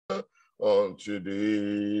unto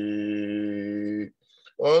thee.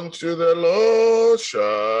 Unto the Lord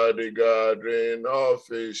shall the gathering of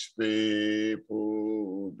his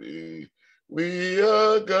people be. We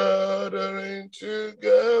are gathering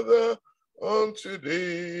together unto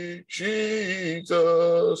thee,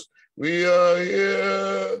 Jesus. We are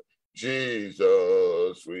here,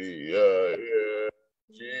 Jesus. We are here,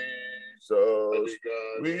 Jesus.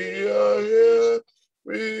 We are here.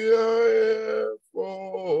 We are here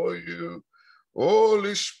for you.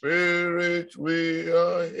 Holy Spirit, we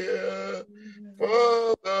are here.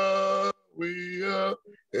 Father, we are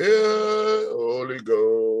here. Holy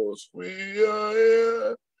Ghost, we are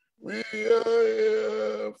here. We are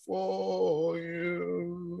here for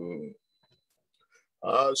you.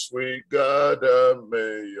 As we gather,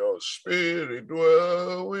 may your Spirit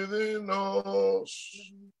dwell within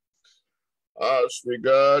us. As we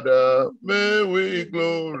gather, may we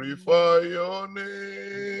glorify your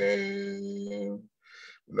name,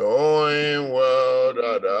 knowing well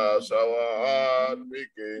that as our heart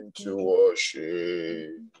begin to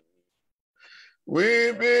worship,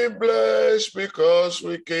 we be blessed because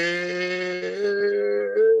we came.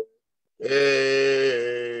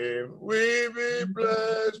 We be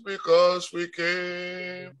blessed because we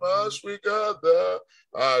came. As we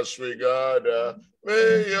gather,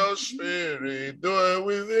 may your Spirit dwell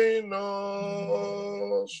within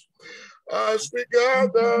us. As we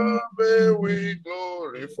gather, may we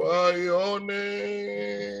glorify your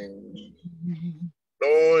name,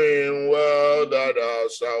 knowing well that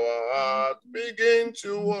as our heart begin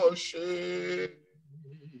to worship,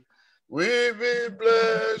 we be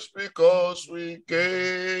blessed because we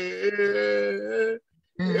came.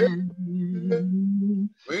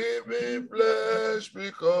 We be blessed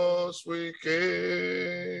because we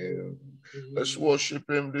came. Let's worship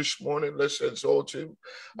him this morning. Let's exalt him.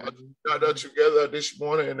 As we gather together this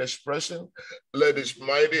morning in his presence, let his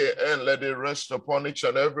mighty hand, let it rest upon each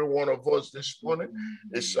and every one of us this morning.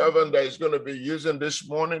 His servant that is going to be using this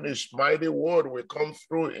morning, his mighty word will come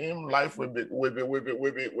through him. Life will be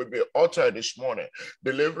altered this morning.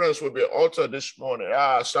 Deliverance will be altered this morning.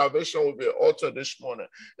 Salvation will be altered this morning.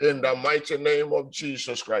 In the mighty name of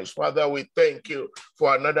Jesus Christ. Father, we thank you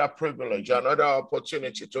for another privilege, another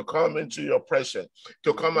opportunity to come into your presence,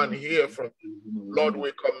 to come and hear from you. Lord,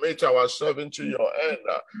 we commit ourselves into your hand.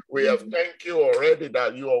 We have thanked you already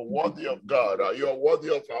that you are worthy of God. You are worthy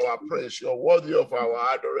of our praise. You are worthy of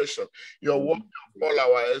our adoration. You are worthy of all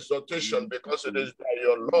our exaltation, because it is by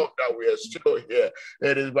your love that we are still here.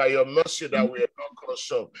 It is by your mercy that we are not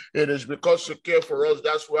consumed. It is because you care for us.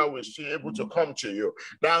 That's why we're still able to come to you.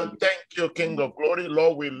 Now, thank you, King of Glory.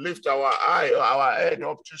 Lord, we lift our head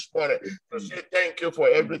up this morning to say thank you for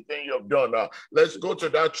everything you've done. Let's go to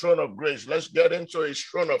that throne of grace. Let's get into his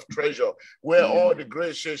throne of treasure, where all the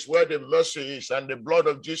grace is, where the mercy is, and the blood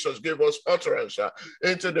of Jesus gave us utterance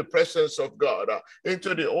into the presence of God,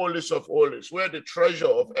 into the holiest of holies, where the treasure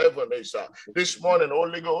of heaven is. This morning,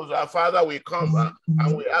 Holy Ghost, our Father, we come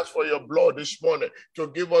and we ask for your blood this morning to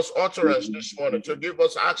give us utterance this morning, to give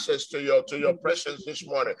us access to your presence this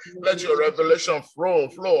morning. Let your revelation flow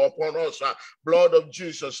upon us. Blood of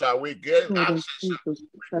Jesus, we gain access.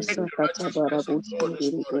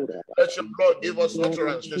 Let your blood give us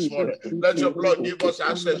utterance this morning. Let your blood give us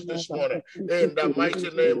access this morning. In the mighty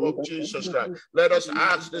name of Jesus Christ. Let us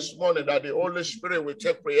ask this morning that the Holy Spirit will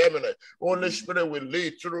take preeminence. Holy Spirit will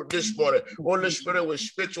lead through this morning. Holy Spirit will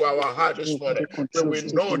speak to our heart this morning. We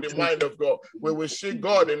will know the mind of God. We will see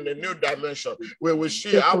God in the new dimension. We will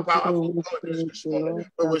see how powerful God is this morning.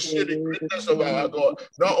 We will see the greatness of our God.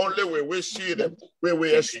 Not only will we see them, we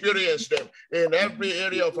will experience them in every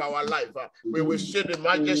area of our life. We will see the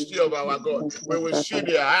majesty of our God. We will see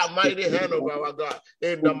the mighty hand of our God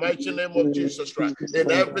in the mighty name of Jesus Christ.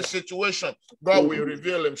 In every situation, God will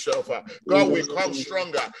reveal himself. God will come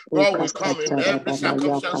stronger. God will come in every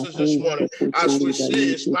circumstances this morning. As we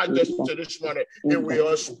see his majesty this morning, it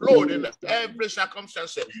will explode in every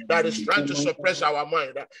circumstance that is trying to suppress our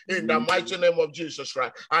mind in the mighty name of Jesus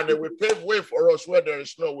Christ. And it will pave way for us where there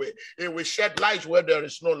is no way. It will shed light where there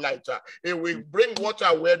is no light. It will bring water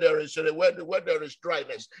where there is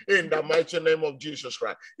dryness in the mighty name of Jesus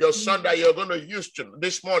Christ. Your son that you're going to use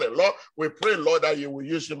this morning, Lord, we pray, Lord, that you will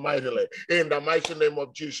use him mightily in the mighty name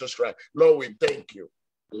of Jesus Christ. Lord, we thank you.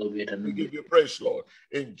 We give you praise, Lord.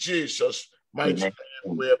 In Jesus' mighty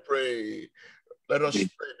name we pray. Let us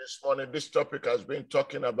pray this morning. This topic has been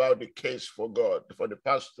talking about the case for God for the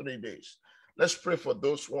past 3 days. Let's pray for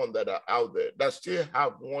those ones that are out there that still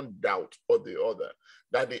have one doubt or the other,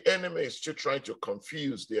 that the enemy is still trying to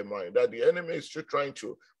confuse their mind, that the enemy is still trying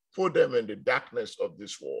to put them in the darkness of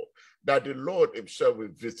this world, that the Lord himself will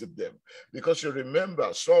visit them. Because you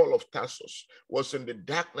remember, Saul of Tarsus was in the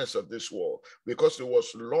darkness of this world because he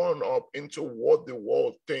was lured up into what the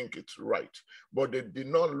world think is right. But they did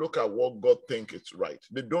not look at what God think is right.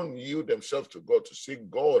 They don't yield themselves to God to see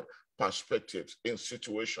God perspectives in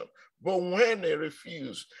situation. But when he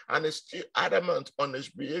refused and is still adamant on his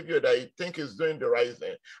behavior that he thinks is doing the right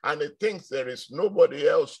thing, and he thinks there is nobody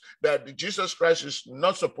else, that Jesus Christ is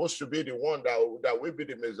not supposed to be the one that will be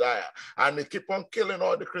the Messiah, and he keep on killing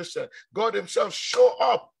all the Christians, God himself show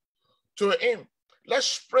up to him.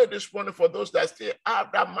 Let's pray this morning for those that still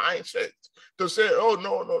have that mindset to say, oh,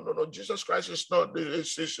 no, Jesus Christ is not,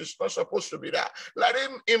 it's not supposed to be that. Let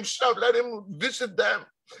him visit them.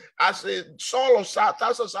 As a Saul of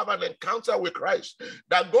Tarsus have an encounter with Christ,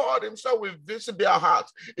 that God himself will visit their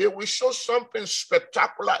hearts. It will show something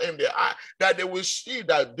spectacular in their eye, that they will see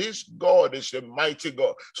that this God is a mighty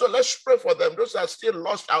God. So let's pray for them. Those that are still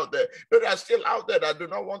lost out there, those that are still out there that do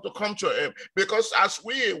not want to come to him. Because as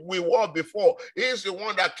we were before, he is the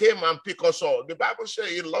one that came and picked us all. The Bible says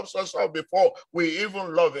he loves us all before we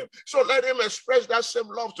even love him. So let him express that same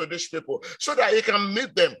love to these people so that he can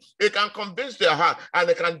meet them, he can convince their heart, and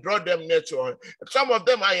he can draw them near to him. Some of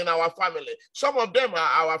them are in our family. Some of them are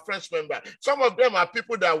our friends members. Some of them are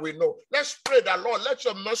people that we know. Let's pray that, Lord, let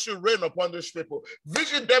your mercy reign upon these people.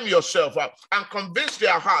 Visit them yourself and convince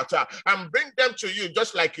their heart and bring them to you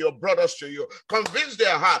just like your brothers to you. Convince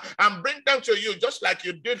their heart and bring them to you just like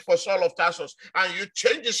you did for Saul of Tarsus, and you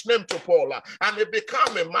change his name to Paul and it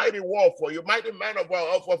become a mighty war for you, mighty man of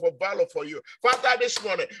valor for you. Father, this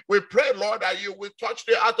morning we pray, Lord, that you will touch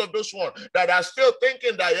the heart of those ones that are still thinking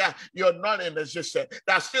that you're not in existence,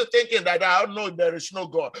 that are still thinking that I don't know there is no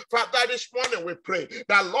God. Father, this morning we pray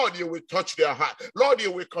that, Lord, you will touch their heart. Lord,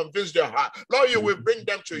 you will convince their heart. Lord, you will bring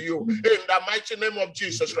them to you in the mighty name of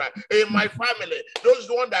Jesus Christ. In my family, those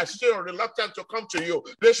ones that are still reluctant to come to you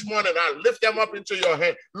this morning, I lift them up into your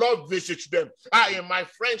hand. Lord, visit them. In my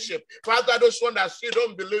friendship, Father, those ones that still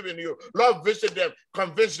don't believe in you, Lord, visit them,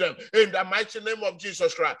 convince them in the mighty name of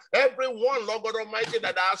Jesus Christ. Everyone, Lord God Almighty,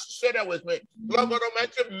 that are associated with me, Lord God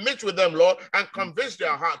Almighty, meet with them, Lord, and convince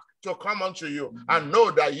their heart to come unto you and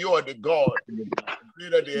know that you are the God that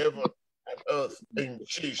created the heaven and earth. In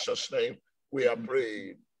Jesus' name, we are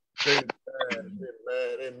praying. Amen,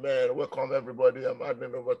 amen, amen. Welcome, everybody. I'm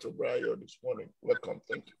handing over to Brian this morning. Welcome.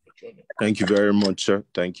 Thank you for joining. Thank you very much, sir.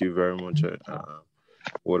 Thank you very much.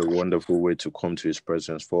 What a wonderful way to come to his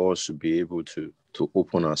presence, for us to be able to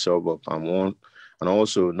open ourselves up and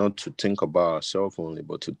also not to think about ourselves only,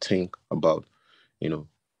 but to think about,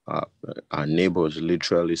 our neighbors,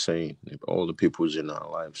 literally saying all the peoples in our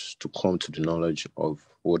lives to come to the knowledge of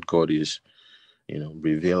what God is,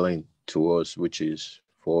 revealing to us, which is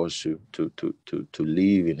for us to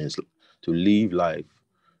live life,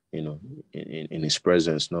 in his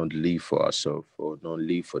presence, not live for ourselves or not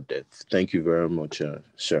live for death. Thank you very much,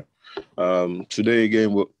 sir. Today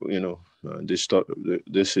again,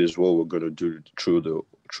 this is what we're going to do through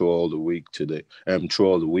all the week today, through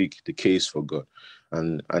all the week, the case for God.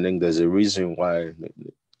 And I think there's a reason why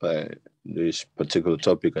this particular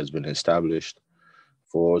topic has been established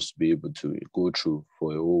for us to be able to go through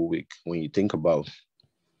for a whole week. When you think about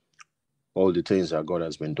all the things that God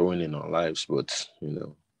has been doing in our lives, but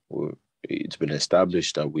it's been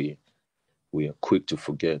established that we are quick to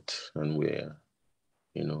forget, and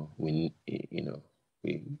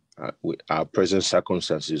our present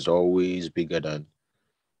circumstance is always bigger than,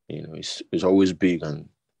 it's always big, and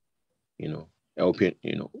helping,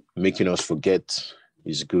 making us forget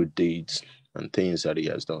his good deeds and things that he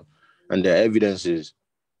has done, and the evidences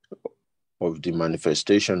of the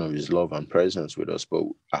manifestation of his love and presence with us. But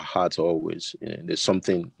our hearts always, there's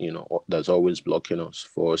something, that's always blocking us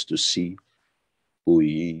for us to see who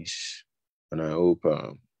he is. And I hope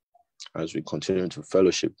as we continue to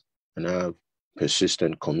fellowship and have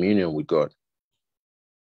persistent communion with God,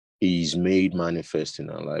 he's made manifest in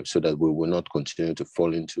our lives so that we will not continue to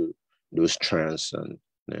fall into those trance and,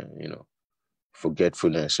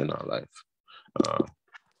 forgetfulness in our life.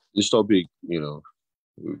 This topic,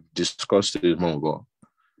 we've discussed it more, but,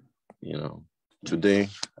 today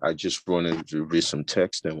I just wanted to read some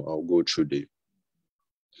text, and I'll go through the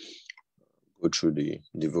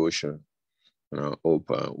devotion, and I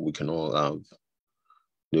hope we can all have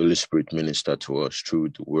the Holy Spirit minister to us through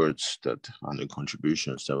the words and the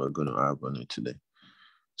contributions that we're going to have on it today.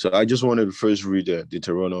 So I just wanted to first read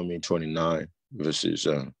Deuteronomy 29 verses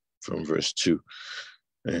from verse 2,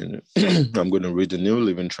 and I'm going to read the New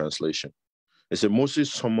Living Translation. It said,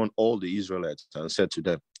 Moses summoned all the Israelites and said to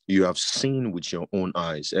them, You have seen with your own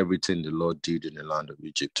eyes everything the Lord did in the land of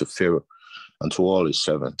Egypt to Pharaoh and to all his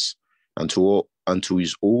servants and to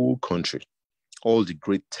his whole country, all the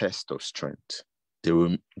great tests of strength,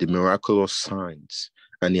 the miraculous signs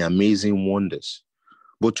and the amazing wonders.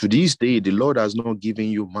 But to this day, the Lord has not given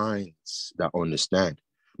you minds that understand,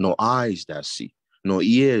 nor eyes that see, nor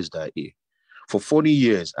ears that hear. For 40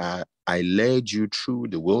 years, I led you through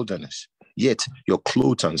the wilderness, yet your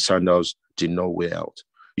clothes and sandals did not wear out.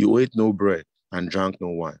 You ate no bread and drank no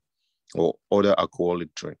wine or other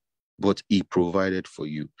alcoholic drink, but he provided for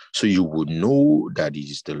you, so you would know that he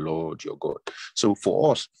is the Lord your God. So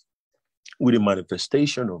for us, with the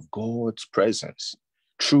manifestation of God's presence,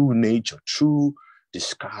 through nature, through the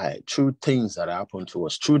sky, through things that happen to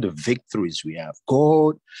us, through the victories we have,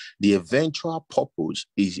 God, the eventual purpose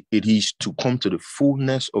is to come to the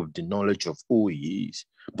fullness of the knowledge of who he is.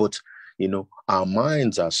 But, our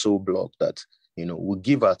minds are so blocked that, we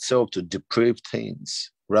give ourselves to depraved things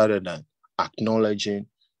rather than acknowledging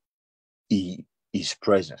his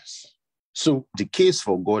presence. So the case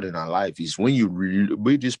for God in our life is when you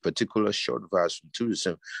read this particular short verse from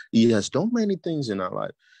 2:7, he has done many things in our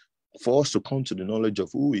life for us to come to the knowledge of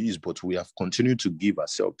who he is, but we have continued to give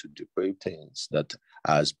ourselves to depraved things that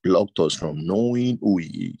has blocked us from knowing who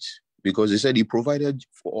he is. Because he said he provided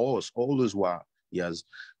for us all this while. He has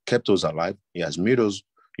kept us alive. He has made us,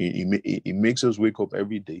 he makes us wake up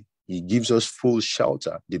every day. He gives us full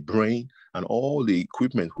shelter, the brain, and all the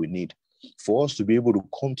equipment we need for us to be able to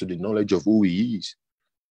come to the knowledge of who he is.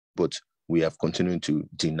 But we have continued to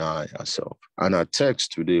deny ourselves. And our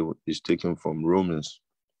text today is taken from Romans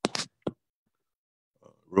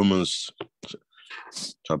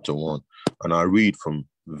chapter 1. And I read from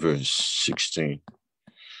verse 16.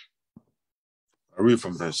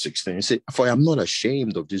 It says, "For I am not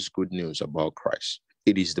ashamed of this good news about Christ.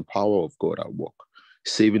 It is the power of God at work,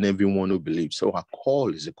 saving everyone who believes." So our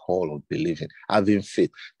call is a call of believing, having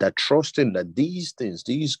faith, that trusting that these things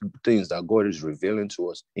that God is revealing to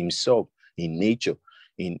us himself in nature,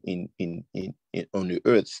 in on the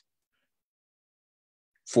earth,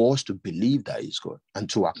 for us to believe that he's God and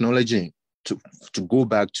to acknowledge him, to go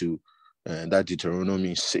back to that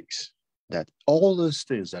Deuteronomy 6, that all those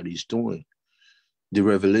things that he's doing, the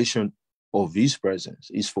revelation of his presence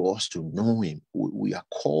is for us to know him. We are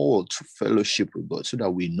called to fellowship with God so that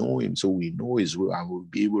we know him, so we know his will, and we'll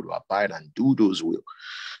be able to abide and do those will.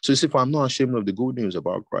 So if I'm not ashamed of the good news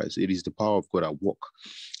about Christ, it is the power of God at work,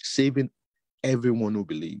 saving everyone who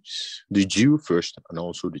believes, the Jew first and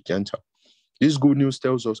also the Gentile. This good news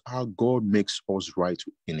tells us how God makes us right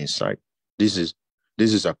in his sight. This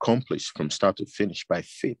is accomplished from start to finish by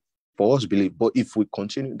faith. For us believe, but if we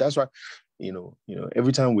continue, that's why,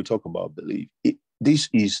 every time we talk about belief,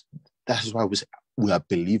 that's why we are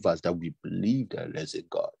believers, that we believe that there's a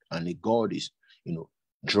God, and the God is,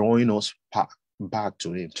 drawing us back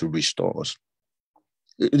to him to restore us.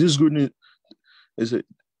 This good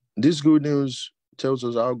news tells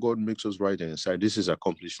us how God makes us right inside. This is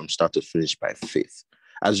accomplished from start to finish by faith.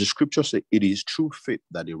 As the scripture says, it is through faith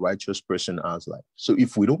that a righteous person has life. So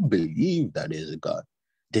if we don't believe that there is a God,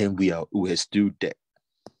 then we're still dead.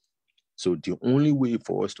 So the only way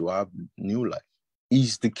for us to have new life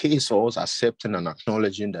is the case of us accepting and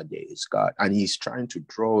acknowledging that there is God, and he's trying to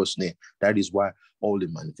draw us near. That is why all the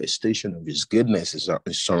manifestation of his goodness is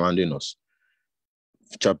surrounding us.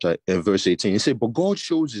 Verse 18, he said, "But God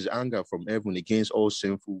shows his anger from heaven against all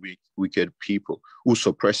sinful, wicked people who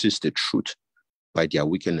suppresses the truth by their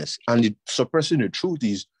wickedness." And suppressing the truth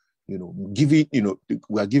is, we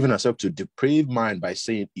are giving ourselves to depraved mind by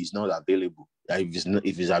saying he's not available.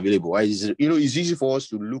 If he's available, why is it? It's easy for us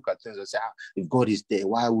to look at things and say, if God is there,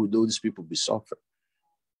 why would those people be suffering?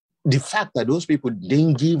 The fact that those people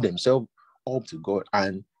didn't give themselves up to God,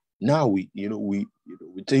 and now we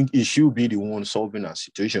think he should be the one solving our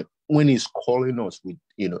situation when he's calling us with,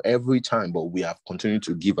 every time, but we have continued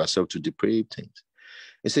to give ourselves to depraved things.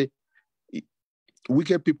 He said,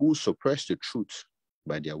 wicked people who suppress the truth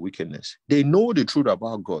by their wickedness. They know the truth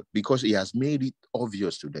about God because he has made it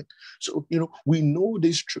obvious to them. So, we know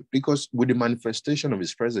this truth because with the manifestation of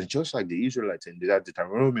his presence, just like the Israelites in that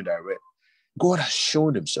Deuteronomy that I read, God has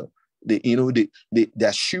shown himself.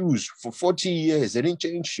 Their shoes for 40 years, they didn't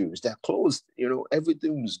change shoes. Their clothes,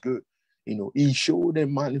 everything was good. He showed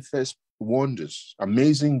them manifest wonders,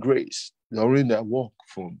 amazing grace during their walk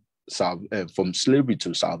from slavery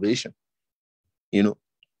to salvation.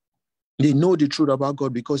 They know the truth about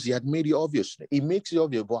God because he had made it obvious. He makes it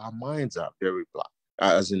obvious, but our minds are very black,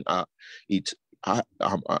 as in our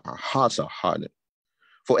hearts are hardened.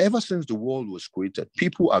 For ever since the world was created,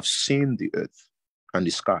 people have seen the earth and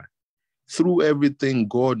the sky, through everything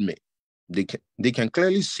God made. They can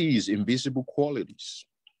clearly see his invisible qualities,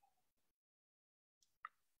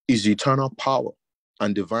 his eternal power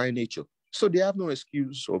and divine nature. So they have no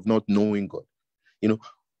excuse of not knowing God.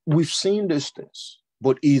 We've seen these things,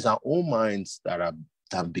 but it's our own minds that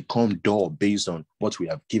have become dull based on what we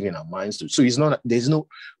have given our minds to. So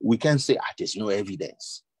we can't say there's no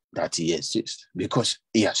evidence that he exists, because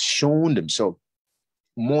he has shown himself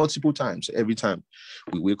multiple times every time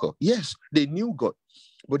we wake up. Yes, they knew God,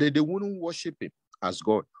 but they wouldn't worship him as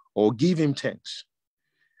God or give him thanks.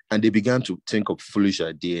 And they began to think of foolish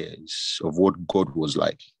ideas of what God was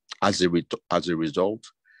like. As a result,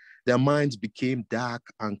 their minds became dark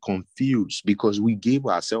and confused because we gave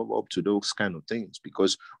ourselves up to those kind of things,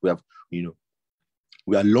 because we are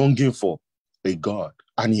longing for a God,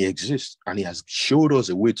 and he exists, and he has showed us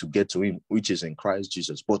a way to get to him, which is in Christ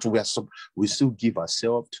Jesus. But we still give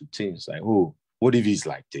ourselves to things like, oh, what if he's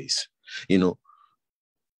like this?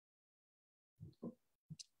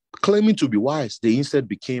 Claiming to be wise, they instead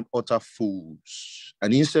became utter fools.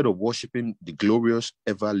 And instead of worshiping the glorious,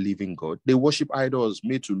 ever-living God, they worship idols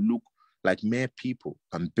made to look like mere people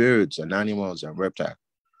and birds and animals and reptiles.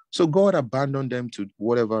 So God abandoned them to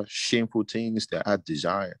whatever shameful things their hearts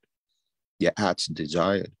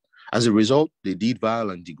desired. As a result, they did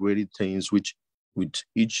vile and degraded things with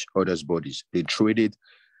each other's bodies. They traded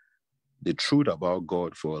the truth about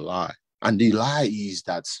God for a lie. And the lie is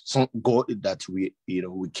that some God that we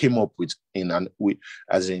came up with they are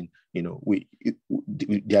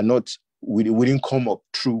not. We didn't come up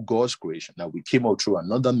through God's creation. That we came up through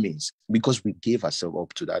another means, because we gave ourselves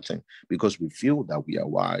up to that thing, because we feel that we are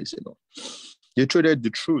wise. They traded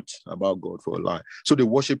the truth about God for a lie. So they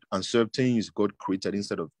worshiped and served things God created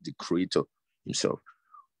instead of the Creator himself,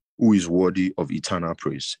 who is worthy of eternal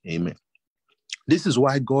praise. Amen. This is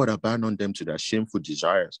why God abandoned them to their shameful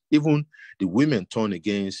desires. Even the women turned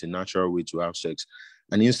against the natural way to have sex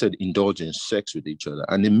and instead indulge in sex with each other.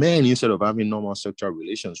 And the men, instead of having normal sexual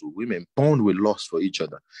relations with women, burned with lust for each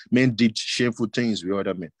other. Men did shameful things with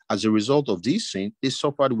other men. As a result of this sin, they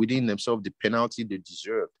suffered within themselves the penalty they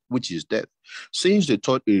deserved, which is death. Since they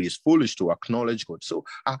thought it is foolish to acknowledge God. So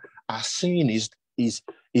our sin is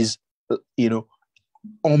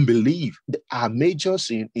unbelief. Our major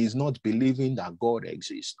sin is not believing that God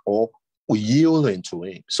exists or yielding to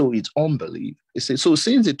him. So it's unbelief. So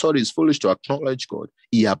since they thought it's foolish to acknowledge God,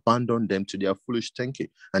 he abandoned them to their foolish thinking.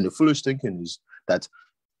 And the foolish thinking is that,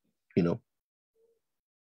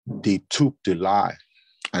 they took the lie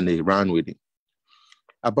and they ran with it.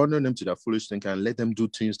 Abandon them to their foolish thinking and let them do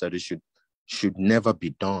things that they should never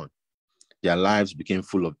be done. Their lives became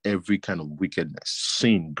full of every kind of wickedness,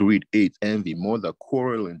 sin, greed, hate, envy, murder,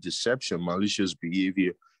 quarreling, deception, malicious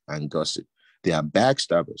behavior, and gossip. They are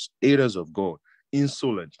backstabbers, haters of God,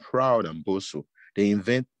 insolent, proud, and boastful. They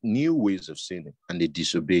invent new ways of sinning, and they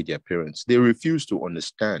disobey their parents. They refuse to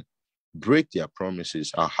understand, break their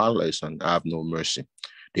promises, are heartless, and have no mercy.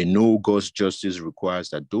 They know God's justice requires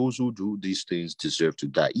that those who do these things deserve to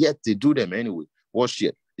die, yet they do them anyway. Worse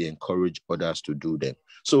yet, they encourage others to do them.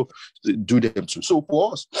 So do them too. So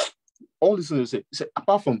for us, all this is say,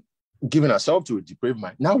 apart from giving ourselves to a depraved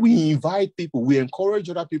mind, now we invite people, we encourage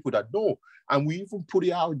other people that know, and we even put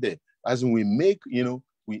it out there. As in we make,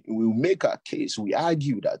 we make our case, we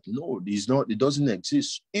argue that no, it doesn't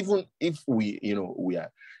exist. Even if we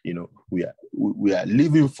are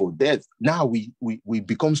living for death. Now we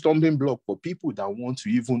become stumbling block for people that want to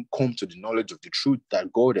even come to the knowledge of the truth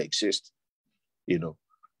that God exists.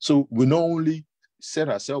 So we not only set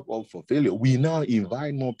ourselves up for failure, we now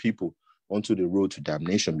invite more people onto the road to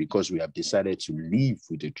damnation because we have decided to live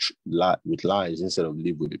with lies instead of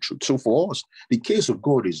live with the truth. So for us, the case of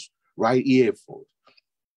God is right here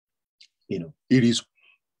it is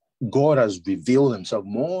God has revealed himself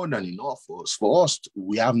more than enough for us. For us,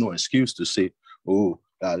 we have no excuse to say,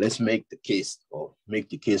 let's make the case for.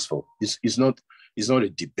 It's not a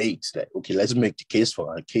debate that, okay, let's make the case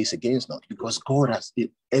for a case against not, because God has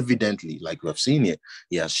evidently, like we have seen here,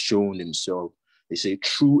 he has shown himself. They say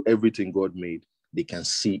through everything God made, they can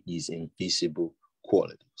see his invisible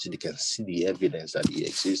quality. So they can see the evidence that he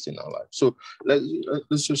exists in our life. So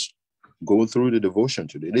let's just go through the devotion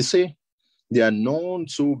today. They say they are none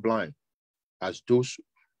so blind as those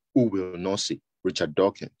who will not see. Richard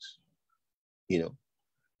Dawkins.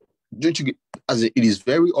 Don't you get, as it is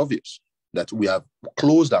very obvious that we have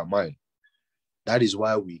closed our mind. That is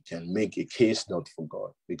why we can make a case not for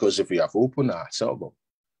God. Because if we have opened ourselves up,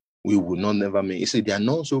 we will not never make. He said they are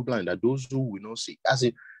not so blind that those who will not see. As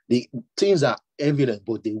in, the things are evident,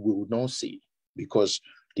 but they will not see because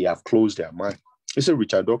they have closed their mind. He said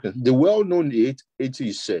Richard Dawkins, the well-known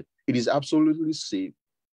atheist said, it is absolutely safe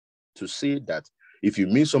to say that if you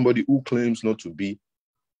meet somebody who claims not to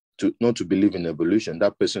believe in evolution,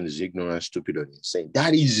 that person is ignorant, stupid, or insane.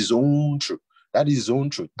 That is his own truth. That is his own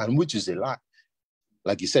truth, and which is a lie.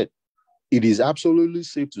 Like you said, it is absolutely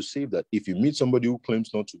safe to say that if you meet somebody who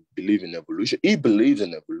claims not to believe in evolution, he believes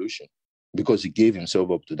in evolution because he gave himself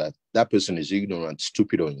up to that. That person is ignorant,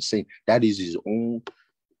 stupid, or insane. That is his own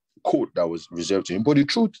quote that was reserved to him. But the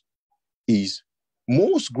truth is,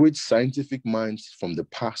 most great scientific minds from the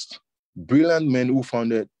past, brilliant men who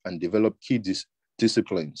founded and developed key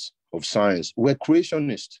disciplines of science, were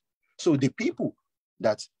creationists. So the people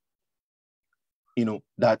that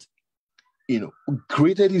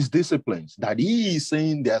created these disciplines that he is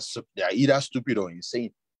saying they are either stupid or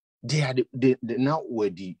insane, they now were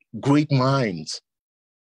the great minds.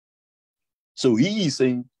 So he is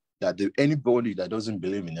saying that anybody that doesn't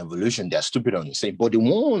believe in evolution, they're stupid or insane. But the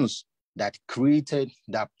ones that created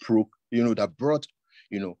that brought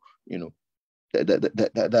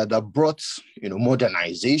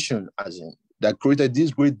modernization, as in that created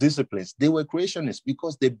these great disciplines, they were creationists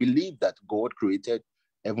because they believed that God created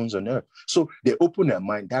heavens and earth. So they opened their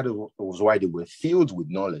mind. That was why they were filled with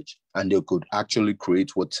knowledge, and they could actually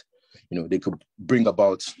create what, they could bring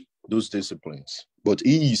about those disciplines. But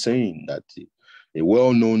he is saying that a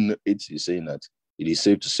well-known atheist is saying that it is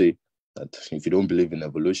safe to say that if you don't believe in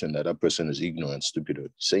evolution, that person is ignorant, stupid, or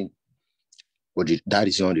insane. But that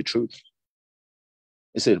is not the truth.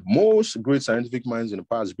 It said most great scientific minds in the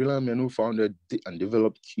past, brilliant men who founded and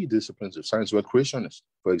developed key disciplines of science, were creationists.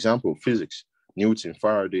 For example, physics, Newton,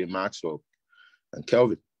 Faraday, Maxwell, and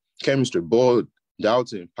Kelvin. Chemistry, Bohr,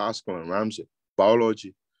 Dalton, Pascal, and Ramsay.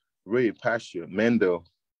 Biology, Ray, Pasteur, Mendel,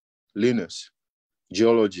 Linus.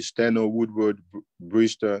 Geology, Steno, Woodward,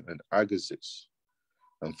 Brewster, and Agassiz.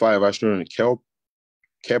 And 5, astronomy,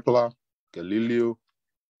 Kepler, Galileo,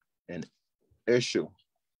 and Herschel,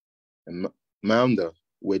 and Maunder.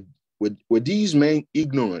 Were these men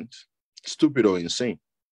ignorant, stupid, or insane?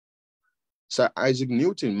 Sir Isaac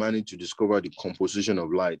Newton managed to discover the composition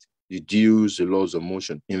of light, deduce the laws of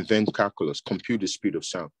motion, invent calculus, compute the speed of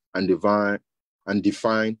sound, and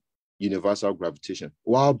define universal gravitation,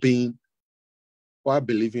 while believing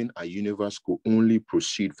a universe could only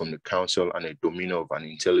proceed from the counsel and a dominion of an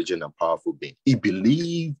intelligent and powerful being. He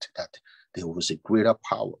believed that there was a greater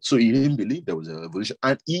power. So he didn't believe there was a revolution.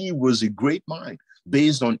 And he was a great mind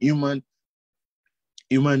based on from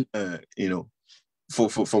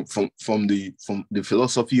the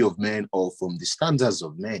philosophy of man, or from the standards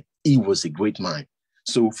of man. He was a great mind.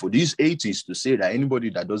 So for these atheists to say that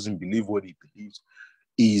anybody that doesn't believe what he believes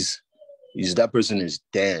is that person is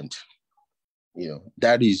damned,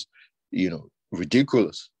 that is,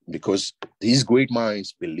 ridiculous, because these great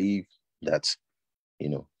minds believe that,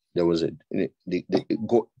 there was as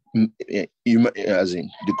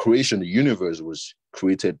in the creation, the universe was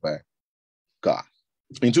created by God.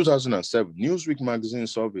 In 2007, Newsweek magazine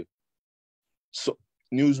survey,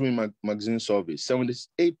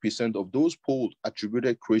 78% of those polled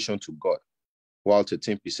attributed creation to God, while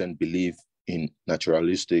 13% believe in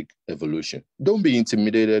naturalistic evolution. Don't be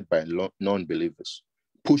intimidated by non-believers.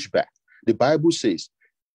 Push back. The Bible says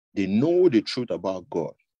they know the truth about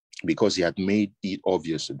God because he had made it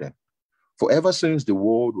obvious to them. For ever since the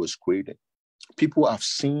world was created, people have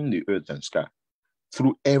seen the earth and sky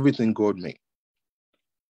through everything God made.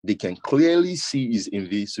 They can clearly see his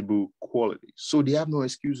invisible qualities, so they have no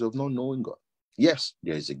excuse of not knowing God. Yes,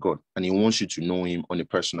 there is a God, and he wants you to know him on a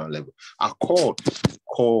personal level. Our call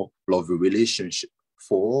of a relationship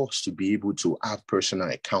for us to be able to have personal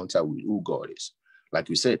encounter with who God is. Like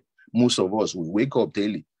we said, most of us, we wake up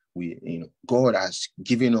daily. God has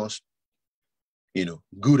given us,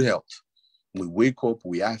 good health. We wake up,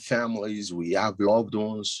 we have families, we have loved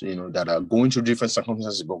ones, that are going through different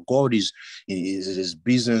circumstances, but God is his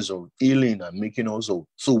business of healing and making us whole.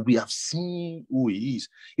 So we have seen who he is.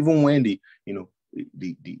 Even when the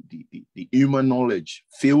human knowledge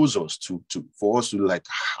fails us for us to, like,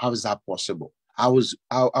 how is that possible? How is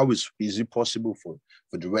it possible for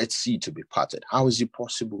the Red Sea to be parted? How is it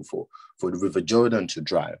possible for the River Jordan to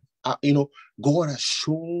dry up? God has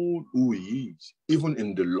shown who he is, even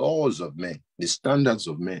in the laws of men, the standards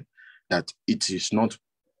of men, that it is not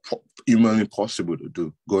humanly possible to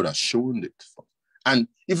do. God has shown it. And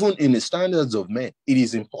even in the standards of men, it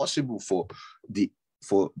is impossible for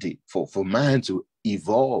man to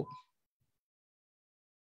evolve.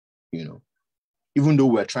 Even though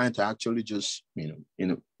we're trying to actually just, in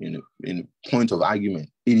a point of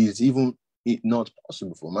argument, it is even not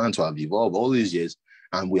possible for man to have evolved all these years,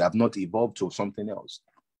 and we have not evolved to something else.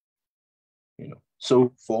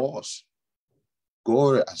 So for us,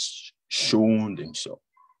 God has shown himself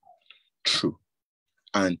true.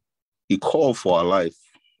 And he called for our life.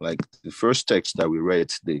 Like the first text that we read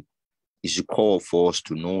today is a call for us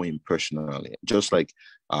to know him personally, just like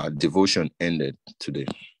our devotion ended today.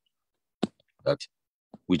 That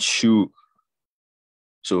which you,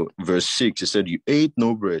 so verse 6, it said, you ate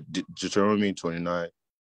no bread, Deuteronomy 29,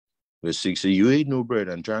 verse 6, so you ate no bread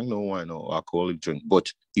and drank no wine or alcoholic drink,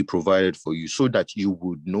 but he provided for you so that you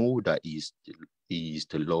would know that he is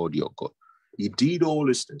the Lord your God. He did all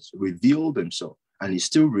these things, revealed himself, and he's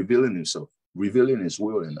still revealing himself, revealing his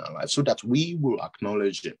will in our lives, so that we will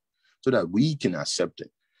acknowledge him, so that we can accept him,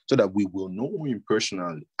 so that we will know him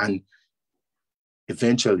personally and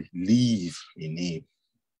eventually live in him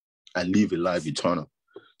and live a life eternal.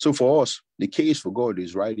 So for us, the case for God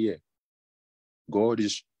is right here. God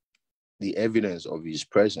is the evidence of his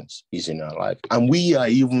presence is in our life. And we are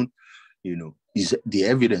even, is the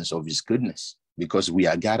evidence of his goodness, because we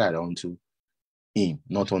are gathered unto him,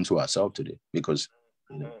 not unto ourselves today, because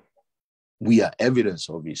we are evidence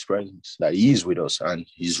of his presence, that he is with us and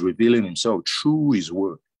he's revealing himself through his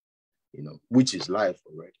word, which is life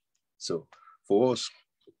already. So for us,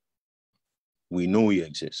 we know he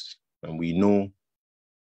exists, and we know,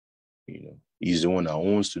 he's the one that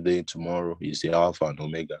owns today, tomorrow. He's the Alpha and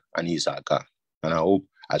Omega, and he's our God. And I hope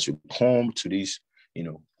as we come to this,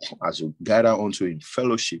 as we gather unto in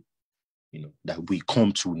fellowship, that we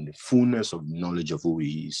come to the fullness of knowledge of who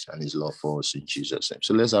he is and his love for us in Jesus' name.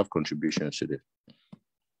 So let's have contributions today.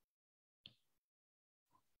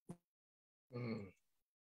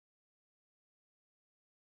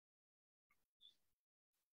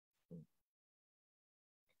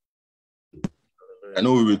 I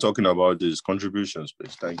know we've been talking about these contributions,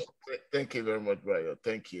 please. Thank you. Thank you very much, Brian.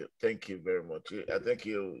 Thank you. Thank you very much. I think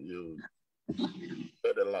you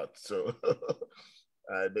said a lot. So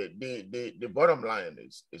the bottom line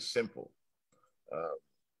is simple.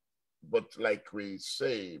 But like we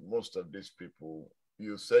say, most of these people,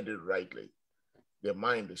 you said it rightly, their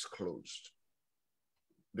mind is closed.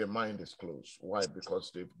 Their mind is closed. Why? Because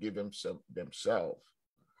they've given themselves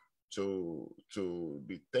to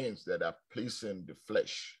the things that are pleasing the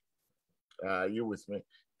flesh. You with me?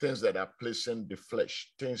 Things that are pleasing the flesh,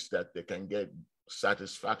 things that they can get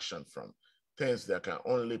satisfaction from, things that can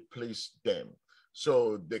only please them.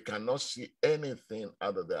 So they cannot see anything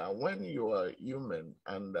other than, and when you are human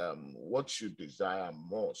and what you desire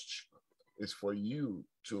most is for you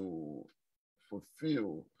to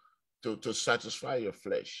fulfill, to satisfy your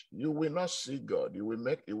flesh, you will not see God. You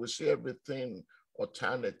will see everything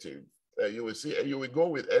alternative. You will go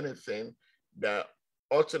with anything that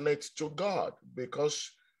alternates to God,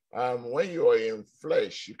 because when you are in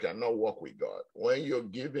flesh, you cannot walk with God. When you're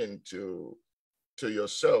given to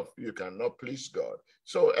yourself, you cannot please God.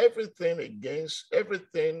 So everything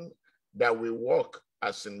that we walk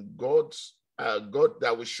as in God's God,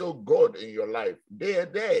 that will show God in your life, they are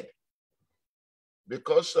dead.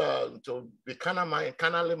 Because to be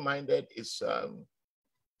carnally minded is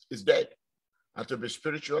dead, and to be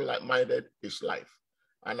spiritual minded is life.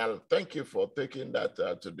 And I'll thank you for taking that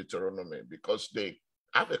to Deuteronomy, because they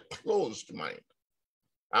have a closed mind.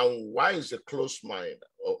 And why is a closed mind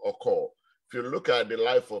occur? If you look at the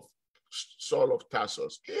life of Saul of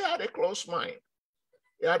Tarsus, he had a closed mind.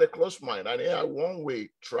 He had a closed mind, and he had one-way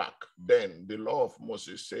track. Then the law of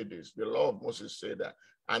Moses said this, the law of Moses said that.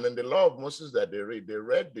 And in the law of Moses that they read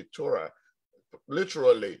the Torah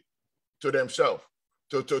literally to themselves,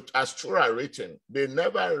 as Torah written. They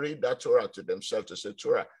never read that Torah to themselves to say,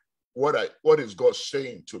 Torah, what is God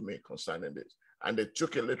saying to me concerning this? And they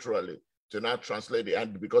took it literally to not translate it,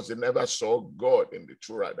 and because they never saw God in the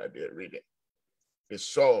Torah that they're reading. They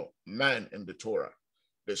saw man in the Torah.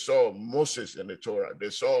 They saw Moses in the Torah. They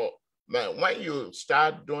saw man. When you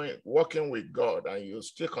start working with God and you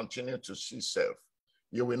still continue to see self,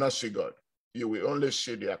 you will not see God. You will only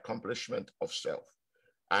see the accomplishment of self.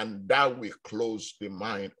 And that will close the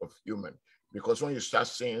mind of human. Because when you start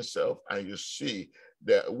seeing self and you see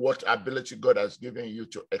what ability God has given you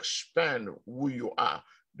to expand who you are,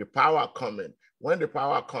 the power coming. When the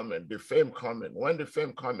power coming, the fame coming. When the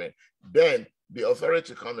fame coming, then the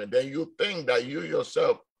authority coming. Then you think that you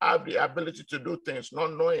yourself have the ability to do things,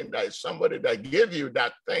 not knowing that it's somebody that gave you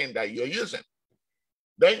that thing that you're using.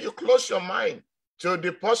 Then you close your mind to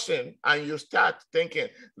the person and you start thinking,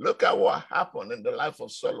 look at what happened in the life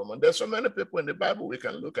of Solomon. There's so many people in the Bible we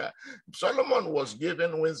can look at. Solomon was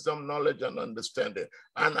given wisdom, knowledge, and understanding.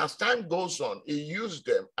 And as time goes on, he used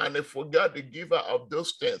them and he forgot the giver of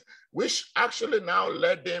those things, which actually now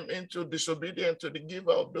led them into disobedience to the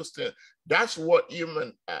giver of those things. That's what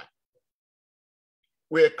humans are.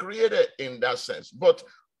 We're created in that sense. But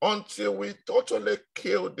until we totally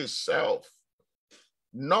kill the self,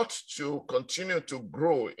 not to continue to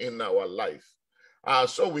grow in our life,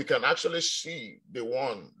 so we can actually see the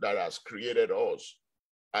one that has created us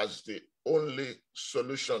as the only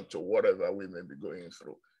solution to whatever we may be going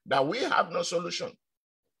through. That we have no solution.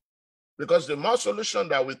 Because the more solution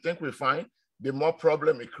that we think we find, the more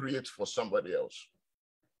problem it creates for somebody else.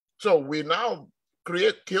 So we now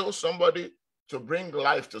kill somebody to bring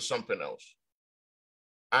life to something else.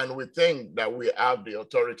 And we think that we have the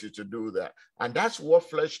authority to do that. And that's what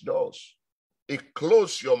flesh does. It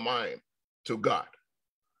closes your mind to God.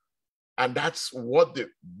 And that's what the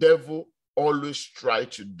devil always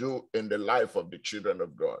tries to do in the life of the children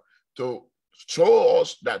of God. To show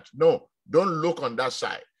us that, no, don't look on that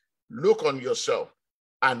side. Look on yourself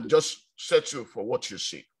and just settle for what you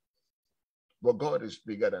see. But God is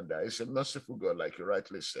bigger than that. He's a merciful God, like you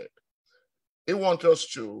rightly said. He wants us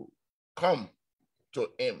to come to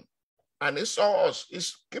him. And he saw us.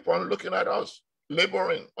 He's keep on looking at us,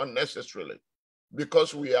 laboring unnecessarily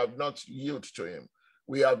because we have not yielded to him.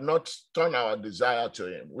 We have not turned our desire to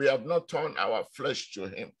him. We have not turned our flesh to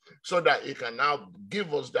him so that he can now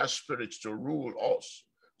give us that spirit to rule us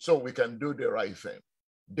so we can do the right thing.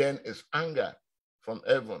 Then his anger from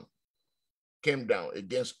heaven came down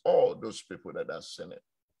against all those people that are sinning.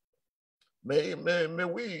 May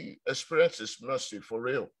we experience his mercy for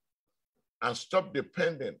real and stop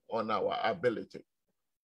depending on our ability.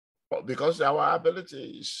 Because our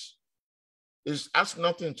ability has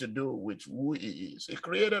nothing to do with who he is. He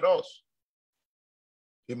created us.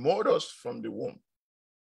 He molded us from the womb.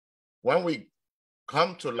 When we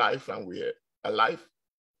come to life and we're alive,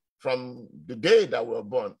 from the day that we were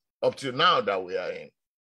born up to now that we are in.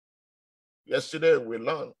 Yesterday, we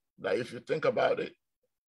learned that if you think about it,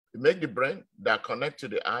 you make the brain that connect to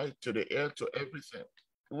the eye, to the ear, to everything.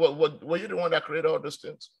 Were you the one that created all those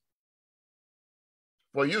things?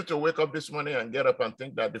 For you to wake up this morning and get up and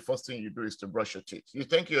think that the first thing you do is to brush your teeth, you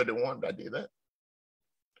think you're the one that did that?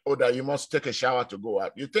 Or that you must take a shower to go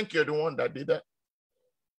out? You think you're the one that did that?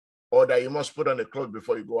 Or that you must put on a clothes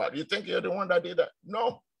before you go out? You think you're the one that did that?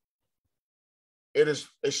 No. It is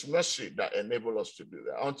His mercy that enables us to do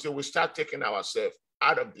that. Until we start taking ourselves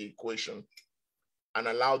out of the equation and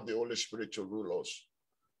allow the Holy Spirit to rule us,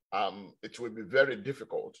 it will be very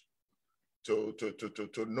difficult to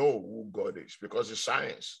know who God is, because the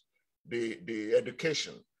science, the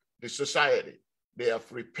education, the society, they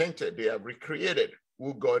have repented, they have recreated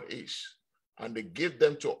who God is, and they give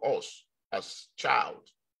them to us as child.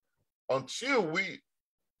 Until we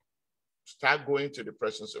start going to the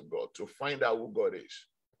presence of God to find out who God is,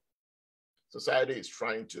 society is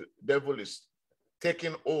trying to, devil is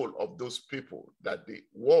taking hold of those people that the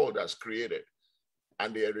world has created,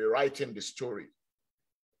 and they are rewriting the story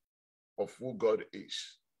of who God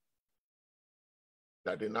is.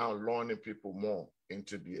 That they're now learning people more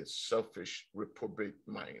into the selfish, reprobate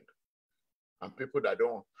mind. And people that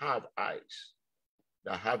don't have eyes,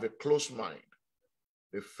 that have a closed mind,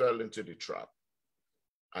 they fell into the trap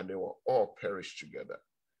and they will all perish together.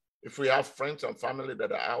 If we have friends and family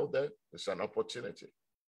that are out there, it's an opportunity.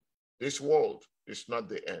 This world is not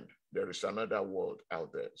the end. There is another world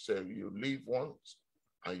out there. So you live once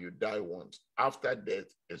and you die once. After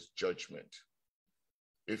death is judgment.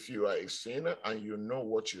 If you are a sinner and you know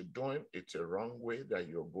what you're doing, it's a wrong way that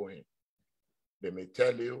you're going. They may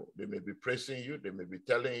tell you, they may be praising you, they may be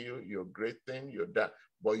telling you you're a great thing, you're that,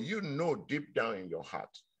 but you know deep down in your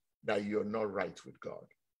heart that you're not right with God.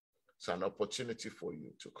 It's an opportunity for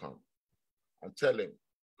you to come and tell him,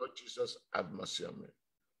 Lord Jesus, have mercy on me.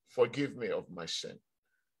 Forgive me of my sin.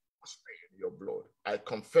 Wash me in your blood. I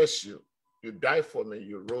confess you. You died for me,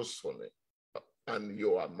 you rose for me, and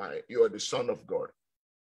you are the Son of God.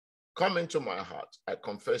 Come into my heart. I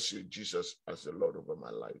confess you, Jesus, as the Lord over my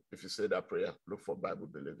life. If you say that prayer, look for Bible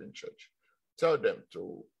Believing Church. Tell them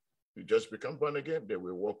to, you just become born again. They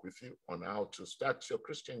will work with you on how to start your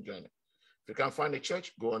Christian journey. If you can't find a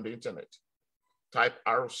church, go on the internet. Type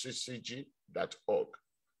RCCG.org.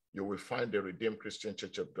 You will find the Redeemed Christian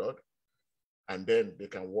Church of God, and then they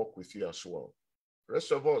can work with you as well. The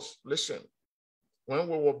rest of us, listen, when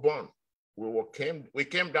we were born, we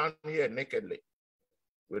came down here nakedly,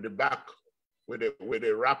 with the back, with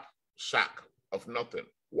a wrap sack of nothing,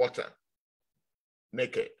 water,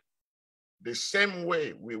 naked. The same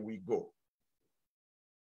way we go.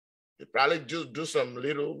 They probably just do some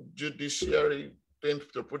little judiciary things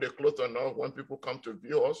to put a cloth on us when people come to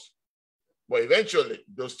view us. But eventually,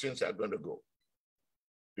 those things are going to go.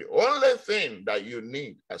 The only thing that you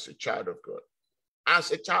need as a child of God,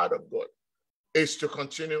 is to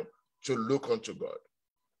continue to look unto God.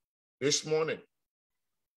 This morning,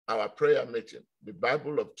 our prayer meeting, the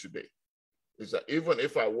Bible of today, is that even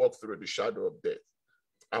if I walk through the shadow of death,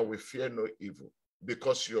 I will fear no evil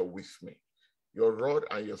because you're with me. Your rod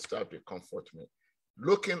and your staff, they comfort me.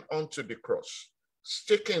 Looking onto the cross,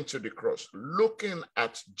 sticking to the cross, looking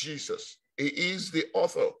at Jesus. He is the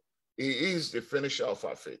author. He is the finisher of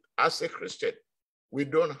our faith. As a Christian, we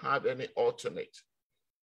don't have any alternate.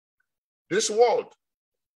 This world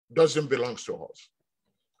doesn't belong to us.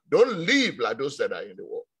 Don't live like those that are in the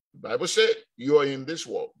world. The Bible says you are in this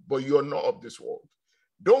world, but you're not of this world.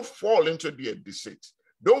 Don't fall into their deceit.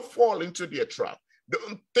 Don't fall into their trap.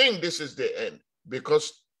 Don't think this is the end,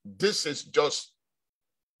 because this is just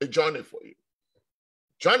a journey for you.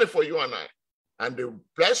 Journey for you and I. And the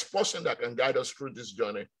best person that can guide us through this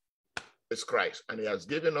journey is Christ. And he has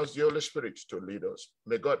given us the Holy Spirit to lead us.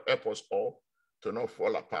 May God help us all to not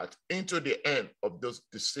fall apart into the end of those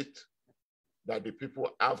deceit that the people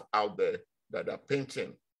have out there that are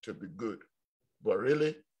painting to be good. But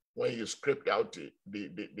really, when you script out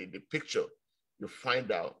the picture, you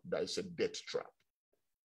find out that it's a death trap.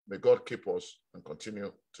 May God keep us and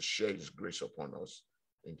continue to share his grace upon us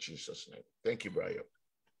in Jesus' name. Thank you, Brian.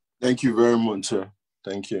 Thank you very much, sir.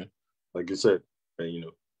 Thank you. Like you said,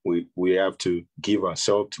 we have to give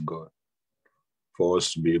ourselves to God for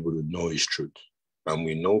us to be able to know his truth. And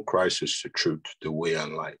we know Christ is the truth, the way,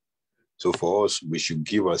 and life. So for us, we should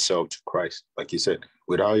give ourselves to Christ. Like you said,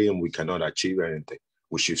 without him, we cannot achieve anything.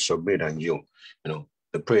 We should submit and yield.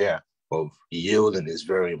 The prayer of yielding is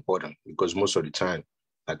very important, because most of the time,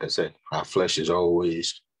 like I said, our flesh is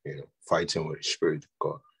always, fighting with the Spirit of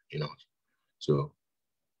God, So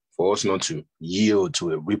for us not to yield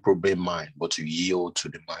to a reprobate mind, but to yield to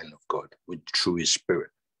the mind of God through his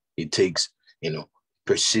Spirit. It takes,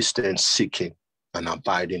 persistent seeking and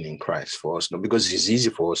abiding in Christ for us, because it's easy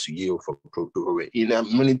for us to yield for reprobate.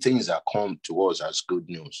 Many things that come to us as good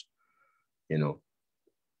news,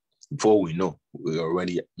 before we know, we're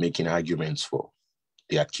already making arguments for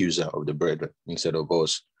the accuser of the brethren, instead of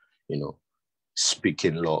us,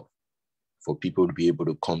 speaking love for people to be able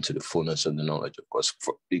to come to the fullness of the knowledge of God.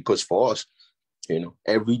 Because for us,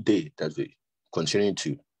 every day that we continue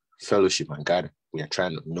to fellowship and gather, we are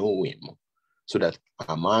trying to know him more, so that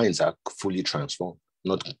our minds are fully transformed,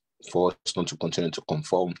 not for us not to continue to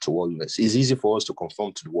conform to worldliness. It's easy for us to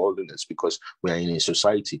conform to the worldliness because we are in a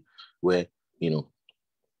society where,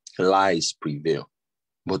 lies prevail.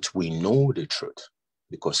 But we know the truth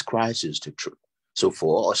because Christ is the truth. So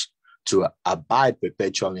for us to abide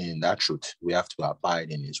perpetually in that truth, we have to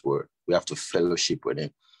abide in his word. We have to fellowship with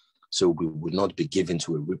him. So we will not be given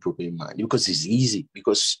to a reprobate mind, because it's easy.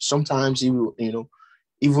 Because sometimes, even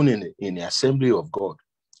in the assembly of God,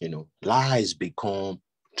 lies become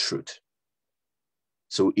truth.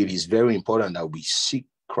 So it is very important that we seek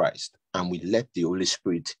Christ and we let the Holy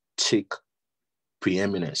Spirit take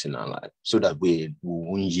preeminence in our life, so that we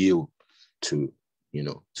won't yield to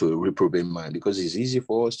a reprobate mind, because it's easy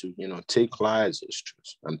for us to, take lies as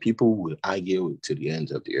truth, and people will argue to the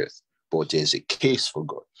ends of the earth. But there's a case for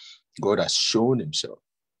God. God has shown himself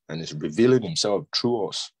and is revealing himself through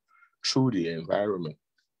us, through the environment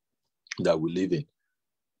that we live in,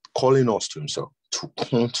 calling us to himself to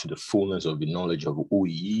come to the fullness of the knowledge of who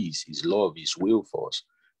he is, his love, his will for us,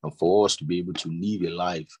 and for us to be able to live a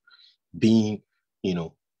life being,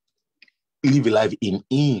 live a life in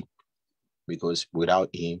him, because without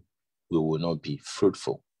him, we will not be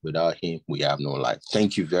fruitful. Without him, we have no life.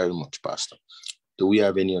 Thank you very much, Pastor. Do we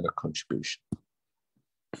have any other contribution?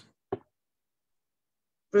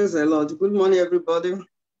 Praise the Lord. Good morning, everybody. Good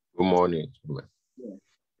morning.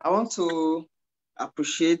 I want to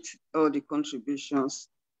appreciate all the contributions,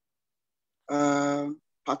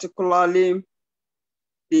 particularly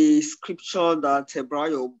the scripture that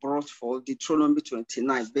Brian brought for Deuteronomy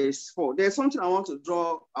 29, verse 4. There's something I want to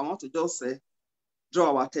just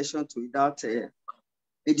draw our attention to that.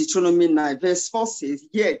 In Deuteronomy 9, verse 4 says,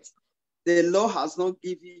 "Yet the Lord has not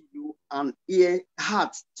given you an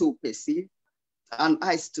heart to perceive, and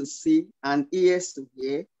eyes to see, and ears to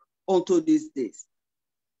hear unto these days."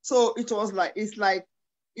 So it's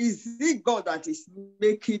it God that is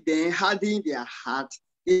making them harden their heart?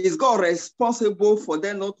 Is God responsible for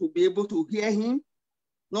them not to be able to hear him,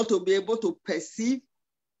 not to be able to perceive,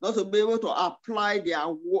 not to be able to apply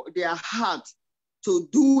their heart to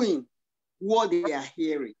doing what they are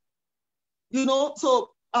hearing?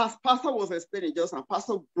 So as Pastor was explaining just now,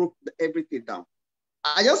 Pastor broke everything down.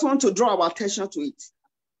 I just want to draw our attention to it.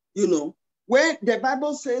 When the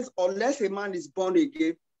Bible says, unless a man is born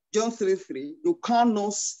again, John 3:3, you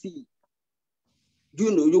cannot see.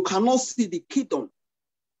 You cannot see the kingdom.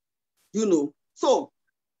 So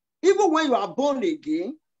even when you are born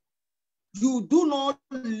again, you do not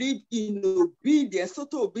live in obedience,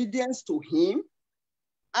 total obedience to him,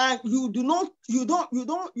 and you don't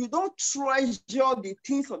treasure the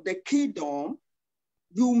things of the kingdom.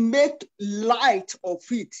 You make light of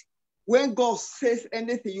it. When God says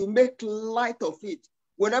anything, you make light of it.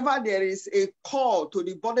 Whenever there is a call to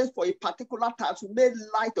the body for a particular task, you make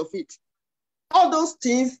light of it. All those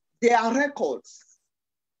things, they are records.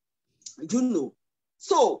 You know.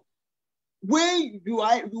 So when you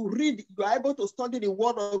are able to study the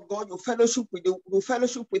word of God, you fellowship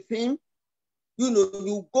with him, you know,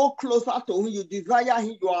 you go closer to him, you desire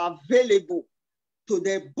him, you are available to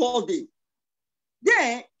the body.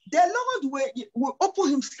 Then the Lord will open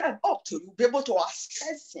himself up to you, be able to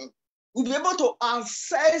access him. You'll be able to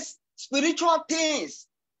access spiritual things.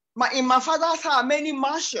 In my father's house, many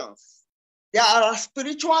mansions. There are a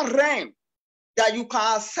spiritual realm that you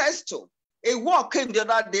can access to. A word came the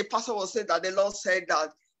other day, Pastor was saying that the Lord said that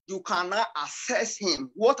you cannot access him.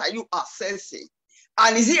 What are you accessing?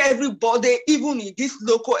 And is it everybody, even in this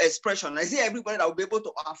local expression, is it everybody that will be able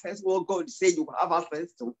to access what God said you have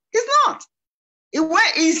access to? It's not. When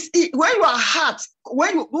you are heart,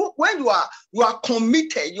 when you are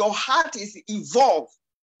committed, your heart is involved,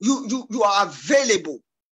 you are available,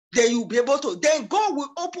 then you'll be able to, then God will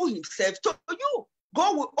open himself to you.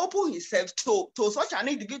 God will open himself to such an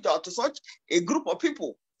individual, to such a group of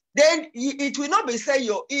people. Then it will not be saying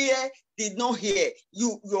your ear did not hear,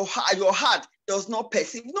 your heart does not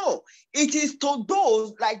perceive. No, it is to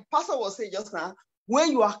those, like Pastor was saying just now,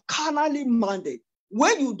 when you are carnally minded,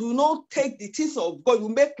 when you do not take the things of God, you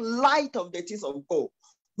make light of the things of God.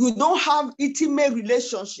 You don't have intimate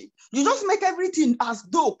relationship. You just make everything as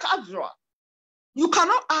though casual. You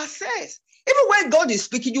cannot access. Even when God is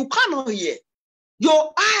speaking, you cannot hear.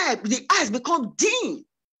 The eyes become dim.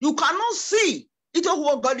 You cannot see into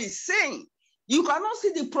what God is saying. You cannot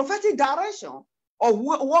see the prophetic direction of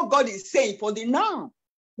what God is saying for the now.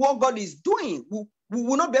 What God is doing, we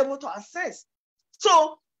will not be able to access.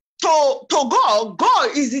 So, to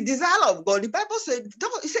God is the desire of God. The Bible says,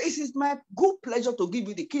 it is my good pleasure to give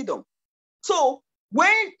you the kingdom. So,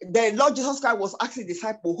 when the Lord Jesus Christ was asking the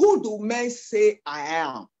disciples, who do men say I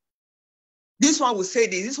am? This one will say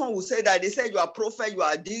this one will say that. They said, you are prophet, you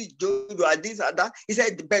are this, you are this, and that. He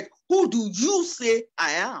said, but who do you say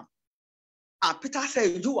I am? And Peter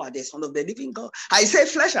said, you are the Son of the living God. I say,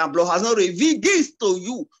 flesh and blood has not revealed this to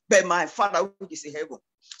you, but my Father which is in heaven.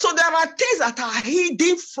 So there are things that are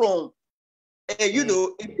hidden from,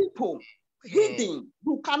 people. Hidden.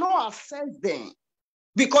 You cannot access them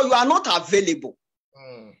because you are not available.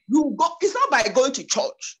 You go. It's not by going to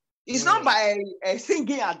church. It's not by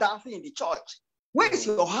singing and dancing in the church. Where is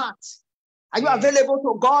your heart? Are you available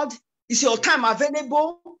to God? Is your time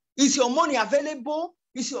available? Is your money available?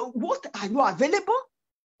 What are you available?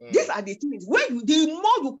 These are the things. The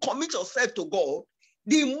more you commit yourself to God,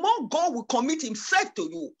 the more God will commit himself to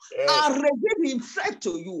you and reveal himself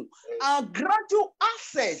to you and grant you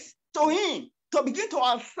access to him to begin to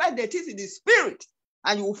access the things in the spirit.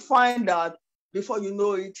 And you will find that before you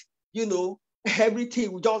know it,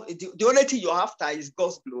 everything the only thing you're after is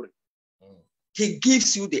God's glory. He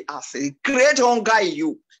gives you the access. Create hunger in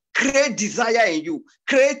you, create desire in you,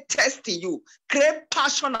 create thirst in you, create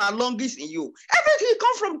passion and longings in you. Everything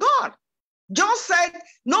comes from God. John said,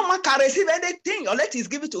 no man can receive anything unless he's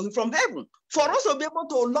given to him from heaven. For us to be able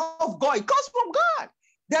to love God, it comes from God.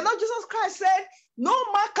 The Lord Jesus Christ said, no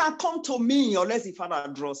man can come to me unless the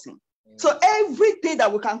Father draws him. So everything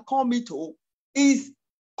that we can come into is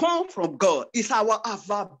come from God. It's our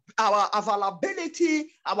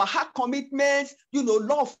availability, our heart commitment,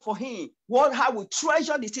 love for him. How we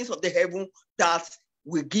treasure the things of the heaven that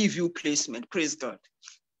will give you placement. Praise God.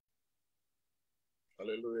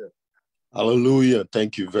 Hallelujah. Hallelujah.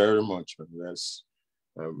 Thank you very much. That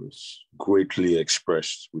was greatly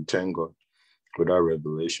expressed. We thank God for that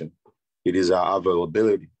revelation. It is our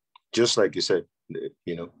availability. Just like you said, if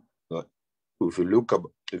you look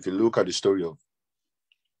at the story of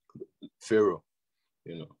Pharaoh,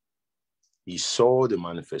 he saw the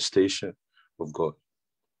manifestation of God.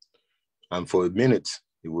 And for a minute,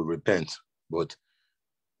 he will repent. But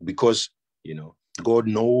because, God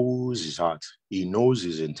knows his heart, he knows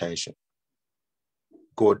his intention.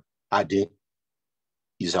 God adding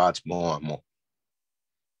his heart more and more.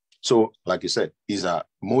 So, like you said, his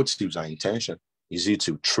motives and intention. Is it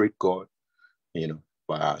to trick God,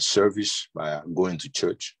 by our service, by our going to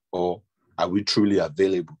church? Or are we truly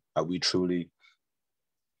available? Are we truly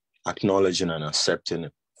acknowledging and accepting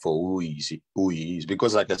him for who he is?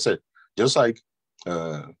 Because, like I said, just like,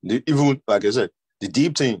 the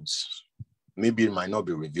deep things, maybe it might not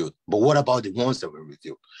be revealed. But what about the ones that were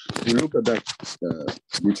revealed? If you look at that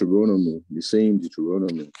Deuteronomy, the same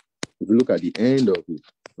Deuteronomy, if you look at the end of it,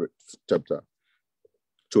 chapter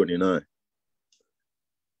 29,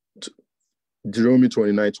 Deuteronomy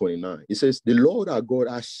 29, it says, the Lord our God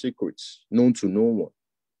has secrets known to no one.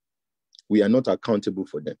 We are not accountable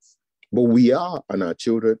for them. But we are, and our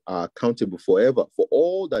children are accountable forever for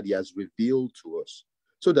all that he has revealed to us,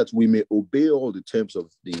 so that we may obey all the terms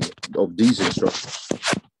of these instructions.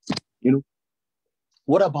 You know,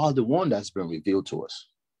 what about the one that's been revealed to us?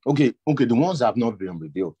 Okay, the ones that have not been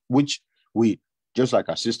revealed, which we, just like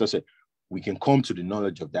our sister said, we can come to the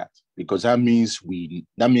knowledge of that, because that means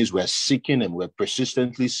we're seeking him, we're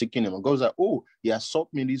persistently seeking him. And God's like, oh, he has sought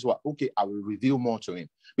me this way. Okay, I will reveal more to him,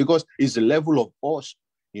 because it's the level of us,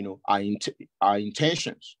 you know, our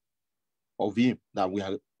intentions of him that we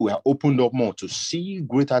are opened up more to see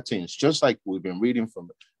greater things, just like we've been reading from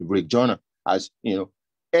Rick Jonah, as you know,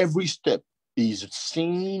 every step is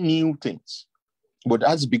seeing new things. But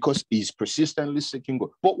that's because he's persistently seeking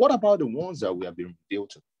God. But what about the ones that we have been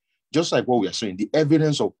revealed to? Just like what we are saying, the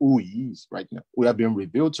evidence of who he is right now. We have been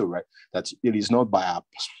revealed to, right? That it is not by our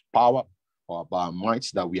power or by our might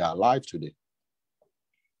that we are alive today.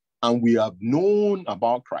 And we have known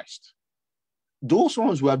about Christ. Those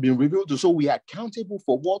ones we have been revealed to. So we are accountable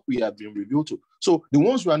for what we have been revealed to. So the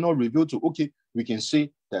ones we are not revealed to, okay, we can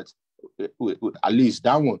say that at least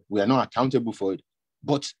that one, we are not accountable for it.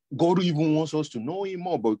 But God even wants us to know him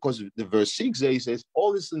more, because the verse 6 there, he says,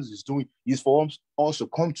 all these things he's doing is for us also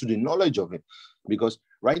come to the knowledge of him. Because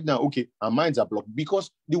right now, okay, our minds are blocked, because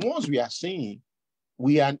the ones we are seeing,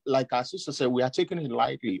 we are, like our sister said, we are taking it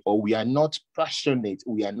lightly, or we are not passionate,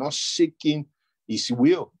 we are not seeking his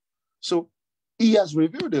will. So he has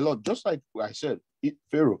revealed a lot, just like I said,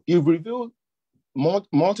 Pharaoh, he revealed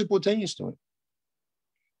multiple things to him.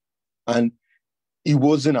 And he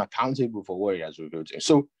wasn't accountable for what he has revealed to him.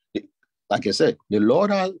 So, like I said, the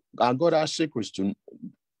Lord our God has secrets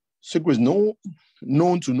known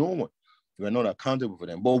to no one. We are not accountable for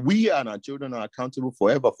them. But we and our children are accountable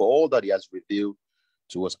forever for all that he has revealed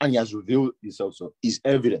to us. And he has revealed himself. So it's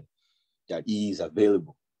evident that he is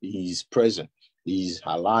available, he is present, he is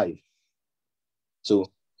alive.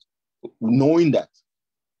 So knowing that,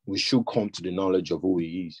 we should come to the knowledge of who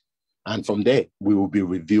he is. And from there, we will be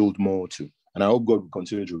revealed more to. And I hope God will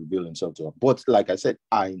continue to reveal himself to us. But like I said,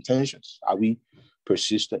 our intentions, are we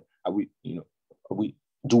persistent? Are we,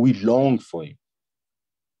 do we long for him?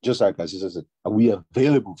 Just like our sister said, are we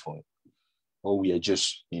available for him? Or we are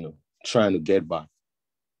just, trying to get by?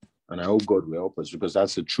 And I hope God will help us, because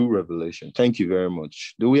that's a true revelation. Thank you very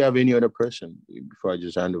much. Do we have any other person before I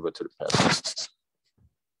just hand over to the pastor?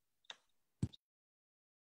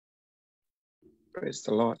 Praise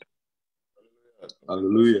the Lord.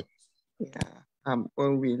 Hallelujah. Yeah.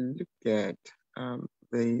 When we look at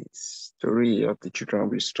the story of the children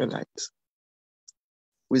of Israelites,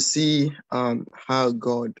 we see how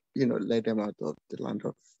God, led them out of the land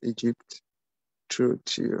of Egypt through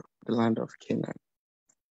to the land of Canaan.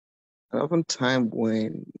 And oftentimes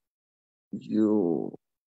when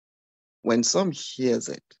some hears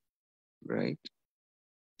it, right,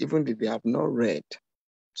 even if they have not read,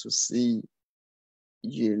 to see,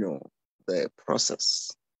 the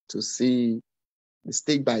process, to see the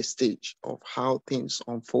stage by stage of how things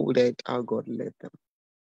unfolded, how God led them.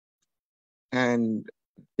 And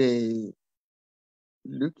they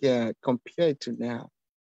compare it to now.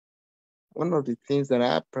 One of the things that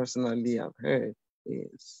I personally have heard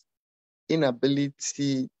is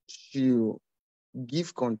inability to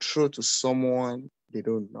give control to someone they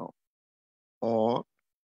don't know or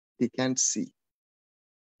they can't see.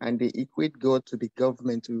 And they equate God to the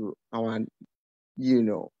government, to our,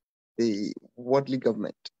 the worldly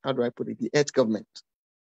government. How do I put it? The earth government.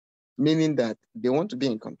 Meaning that they want to be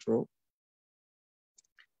in control.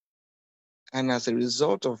 And as a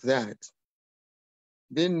result of that,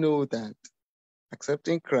 they know that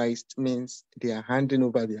accepting Christ means they are handing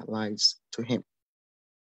over their lives to him.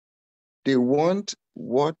 They want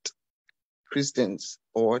what Christians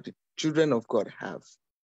or the children of God have.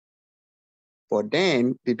 But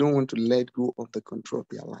then they don't want to let go of the control of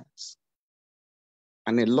their lives.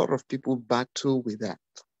 And a lot of people battle with that,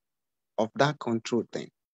 of that control thing.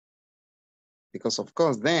 Because of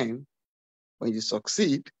course, then when you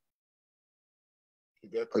succeed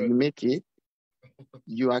or you make it,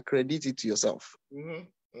 you accredit it to yourself. Mm-hmm.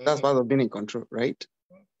 Mm-hmm. That's part of being in control, right?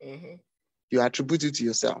 Mm-hmm. You attribute it to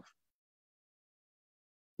yourself.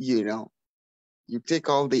 You take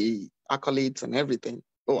all the accolades and everything.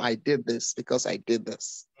 Oh, I did this because I did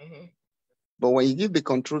this. Mm-hmm. But when you give the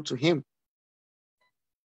control to him,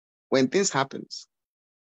 when things happen,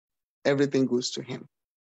 everything goes to him.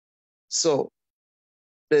 So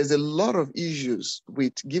there's a lot of issues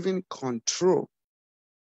with giving control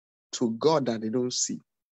to God that they don't see.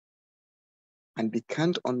 And they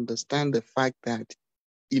can't understand the fact that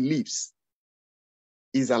he lives,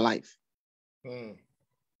 he's alive.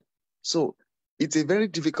 So it's a very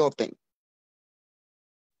difficult thing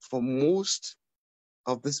for most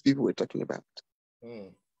of these people we're talking about.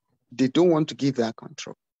 They don't want to give that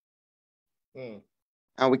control.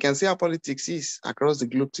 And we can see how politics is across the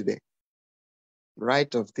globe today.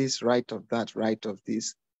 Right of this, right of that, right of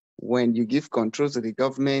this. When you give control to the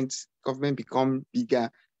government become bigger.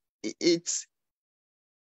 It's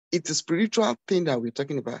a spiritual thing that we're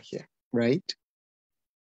talking about here, right?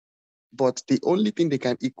 But the only thing they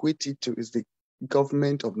can equate it to is the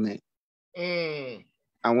government of men.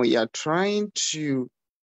 And when you are trying to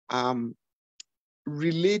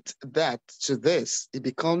relate that to this, it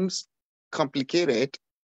becomes complicated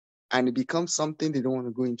and it becomes something they don't want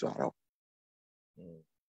to go into at all.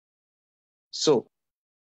 So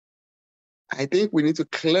I think we need to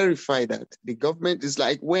clarify that the government is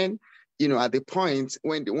like when, at the point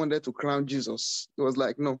when they wanted to crown Jesus, it was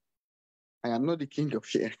like, no, I am not the king of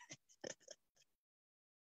here.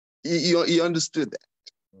 He understood that.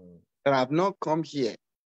 That I have not come here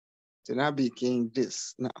to now be king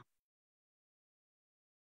this. No.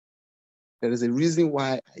 There is a reason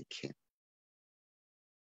why I came.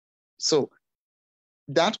 So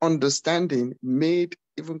that understanding made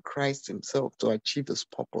even Christ himself to achieve his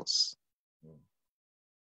purpose.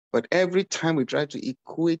 But every time we try to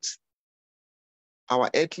equate our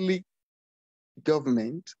earthly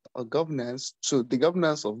government or governance to the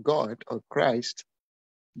governance of God or Christ,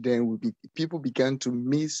 then people began to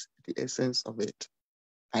miss the essence of it.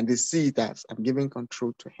 And they see that I'm giving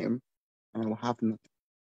control to him and I will have nothing.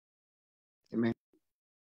 Amen.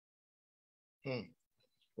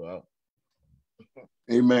 Wow.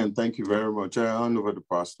 Amen. Thank you very much. I hand over the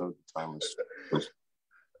pastor. The time is.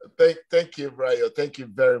 Thank you, Brian. Thank you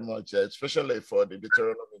very much, especially for the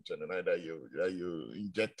Deuteronomy 29 that you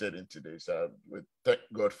injected into this. We thank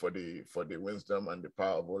God for the wisdom and the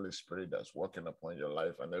power of Holy Spirit that's working upon your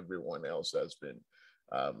life, and everyone else that's been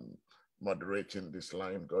moderating this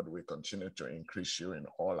line. God will continue to increase you in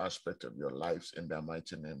all aspects of your lives in the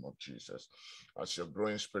mighty name of Jesus. As you're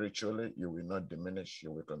growing spiritually, you will not diminish.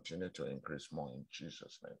 You will continue to increase more in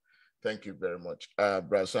Jesus' name. Thank you very much.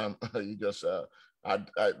 Brother Sam, you just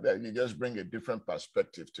bring a different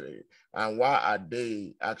perspective to it. And why are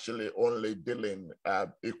they actually only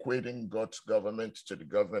equating God's government to the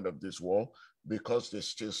government of this world? Because they're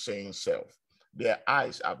still saying self. Their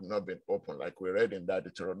eyes have not been opened, like we read in that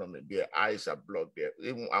Deuteronomy. Their eyes are blocked there.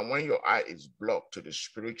 And when your eye is blocked to the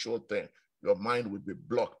spiritual thing, your mind will be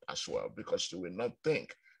blocked as well, because you will not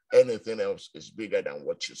think anything else is bigger than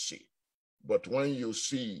what you see. But when you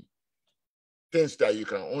see things that you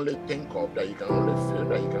can only think of, that you can only feel,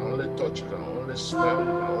 that you can only touch, you can only smell, you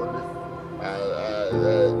can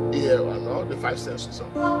only hear, and all the five senses,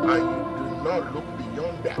 and you do not look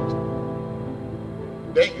beyond that,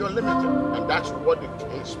 then you're limited. And that's what the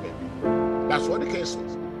case may be. That's what the case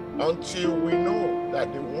is. Until we know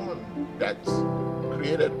that the one that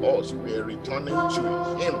created us, we are returning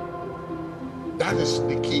to him. That is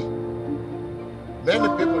the key. Many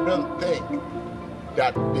people don't think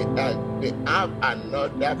that they have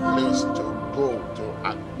another place to go to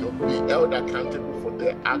be held accountable for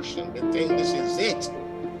their action. They think this is it.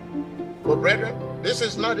 But brethren, this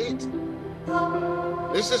is not it.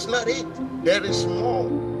 This is not it. There is more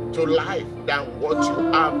to life than what you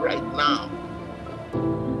have right now.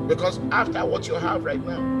 Because after what you have right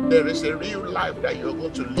now, there is a real life that you're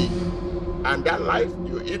going to live. And that life,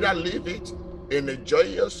 you either live it in a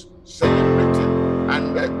joyous, celebrating,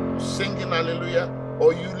 and singing hallelujah,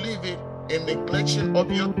 or you live it in the clenching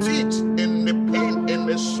of your teeth, in the pain, in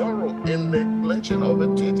the sorrow, in the clenching of the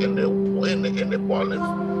teeth, in the balling, in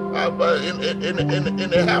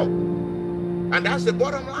the hell. And that's the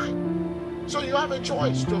bottom line. So you have a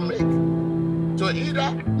choice to make. To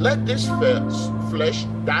either let this flesh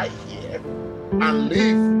die here and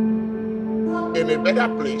live in a better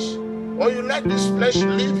place, or you let this flesh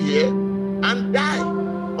live here and die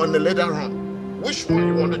on the later run. Which one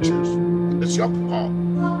you want to choose? It's your call.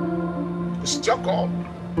 It's your call.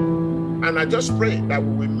 And I just pray that we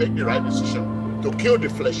will make the right decision to kill the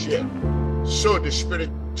flesh here so the spirit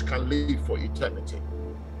can live for eternity.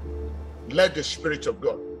 Let the Spirit of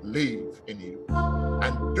God live in you.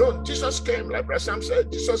 And Jesus came, like Brother Sam said,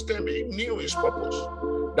 Jesus came, he knew his purpose.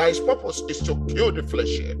 That his purpose is to kill the flesh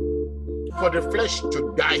here. For the flesh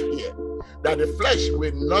to die here. that the flesh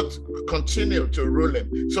will not continue to rule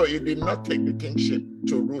him. So he did not take the kingship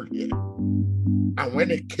to rule here. And when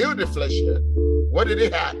he killed the flesh here, what did he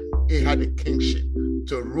have? He had a kingship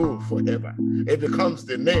to rule forever. It becomes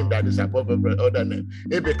the name that is above every other name.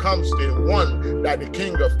 It becomes the one that the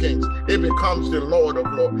King of Kings. It becomes the Lord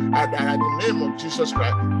of Lords. And at the name of Jesus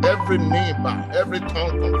Christ, every knee bow, every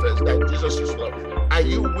tongue confess that Jesus is Lord. Are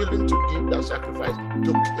you willing to give that sacrifice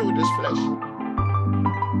to kill this flesh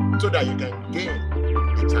so that you can gain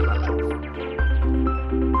eternal life?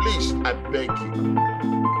 Please, I beg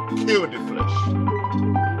you, kill the flesh.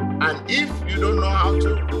 And if you don't know how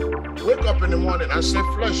to, wake up in the morning and say,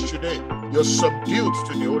 flesh, today, you're subdued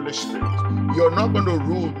to the Holy Spirit. You're not going to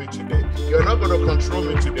rule me today. You're not going to control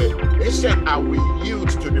me today. Instead, I will yield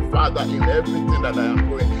to the Father in everything that I am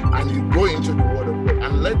doing. And you go into the Word of God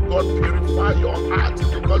and let God purify your heart,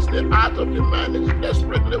 because the heart of the man is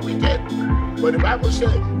desperately wicked. But the Bible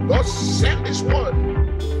says, God sent His Word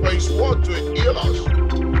for His Word to heal us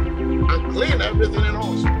and clean everything in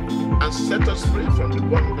us and set us free from the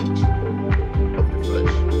bondage of the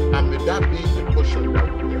flesh. And may that be the portion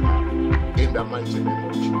that we will have in the mighty name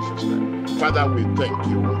of Jesus Christ. Father, we thank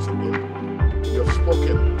you once again. You have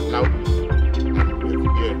spoken loudly and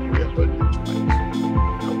we have heard you tonight.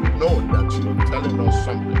 And we know that you are telling us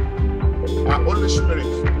something. Our Holy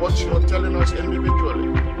Spirit, what you are telling us individually,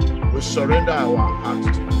 we surrender our heart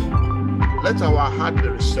to you. Let our heart be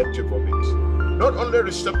receptive of it. Not only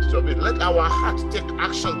receptive of it, let our heart take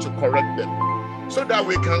action to correct them, so that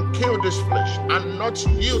we can kill this flesh and not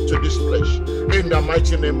yield to this flesh in the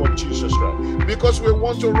mighty name of Jesus Christ. Because we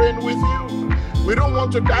want to reign with you. We don't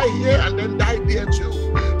want to die here and then die there too.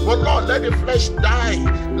 But Lord, let the flesh die.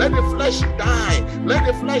 Let the flesh die. Let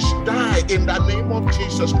the flesh die in the name of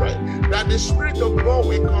Jesus Christ. That the Spirit of God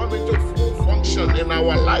will come into full function in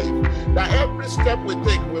our life. That every step we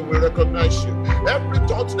take, we will recognize you. Every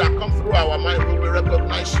thought that comes through our mind, we will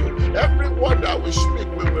recognize you. Every word that we speak,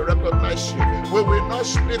 we will recognize you. We will not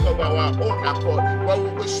speak of our own accord, but we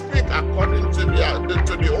will speak according to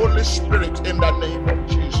the Holy Spirit in the name of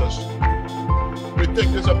Jesus. We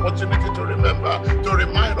take this opportunity to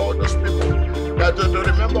remind all those people,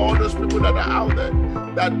 that are out there,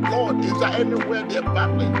 that Lord, is there anywhere they're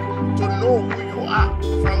battling to know who you are,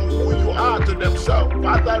 from who you are to themselves?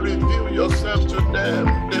 Father, reveal yourself to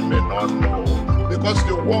them. They may not know, because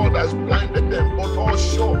the world has blinded them. But Lord,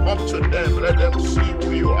 show up to them. Let them see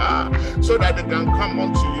who you are, so that they can come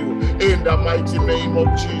unto you in the mighty name of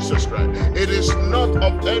Jesus Christ. It is not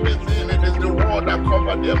of anything. It is the word that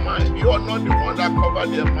covered their mind. You are not the one that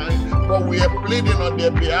covered their mind, but we are pleading on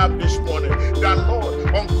their behalf this morning that, Lord,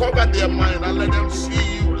 uncover their mind and let them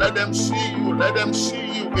see you. Let them see you. Let them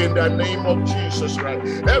see you in the name of Jesus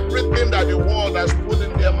Christ. Everything that the world has put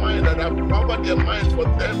in their mind and have covered their mind for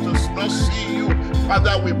them to not see you,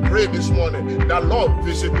 Father, we pray this morning that, Lord,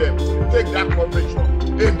 visit them. Take that coverage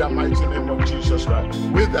in the mighty name of Jesus Christ.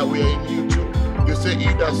 With that, we are in you too. You say, he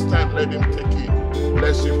that stand, let him take it,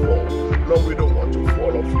 lest he fall. Lord, we don't want to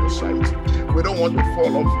fall off your sight. We don't want to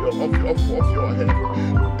fall off your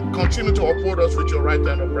head. Continue to uphold us with your right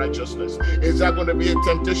hand of righteousness. Is that going to be a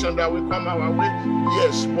temptation that will come our way?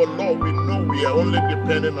 Yes, but Lord, we know we are only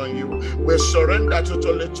depending on you. We surrender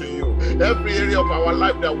totally to you. Every area of our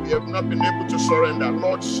life that we have not been able to surrender,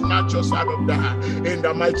 Lord, snatch us out of that in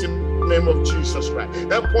the mighty name of Jesus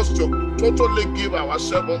Christ. Help us to totally give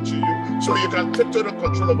ourselves unto you, so you can take total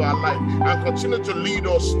control of our life and continue to lead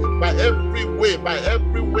us by every way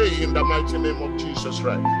in the mighty name of Jesus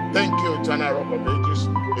Christ. Thank you, eternal Rock of Ages.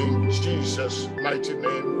 In Jesus' mighty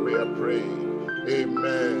name we are praying.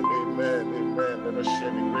 Amen, amen, amen. Let us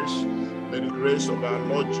share the grace. May the grace of our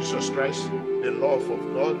Lord Jesus Christ, the love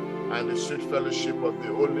of God, and the sweet fellowship of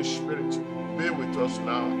the Holy Spirit be with us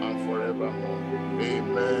now and forevermore.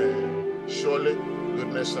 Amen. Surely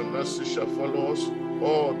goodness and mercy shall follow us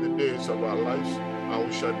all the days of our lives, and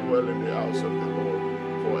we shall dwell in the house of the Lord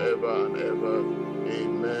forever and ever.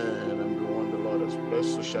 Amen. And the one the Lord has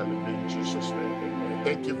blessed, so shall it be in Jesus' name. Amen.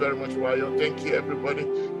 Thank you very much, Wayo. Thank you, everybody.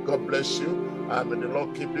 God bless you. May the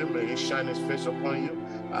Lord keep you. May He shine His face upon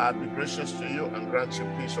you. Be gracious to you and grant you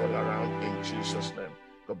peace all around in Jesus' name.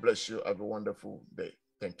 God bless you. Have a wonderful day.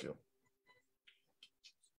 Thank you.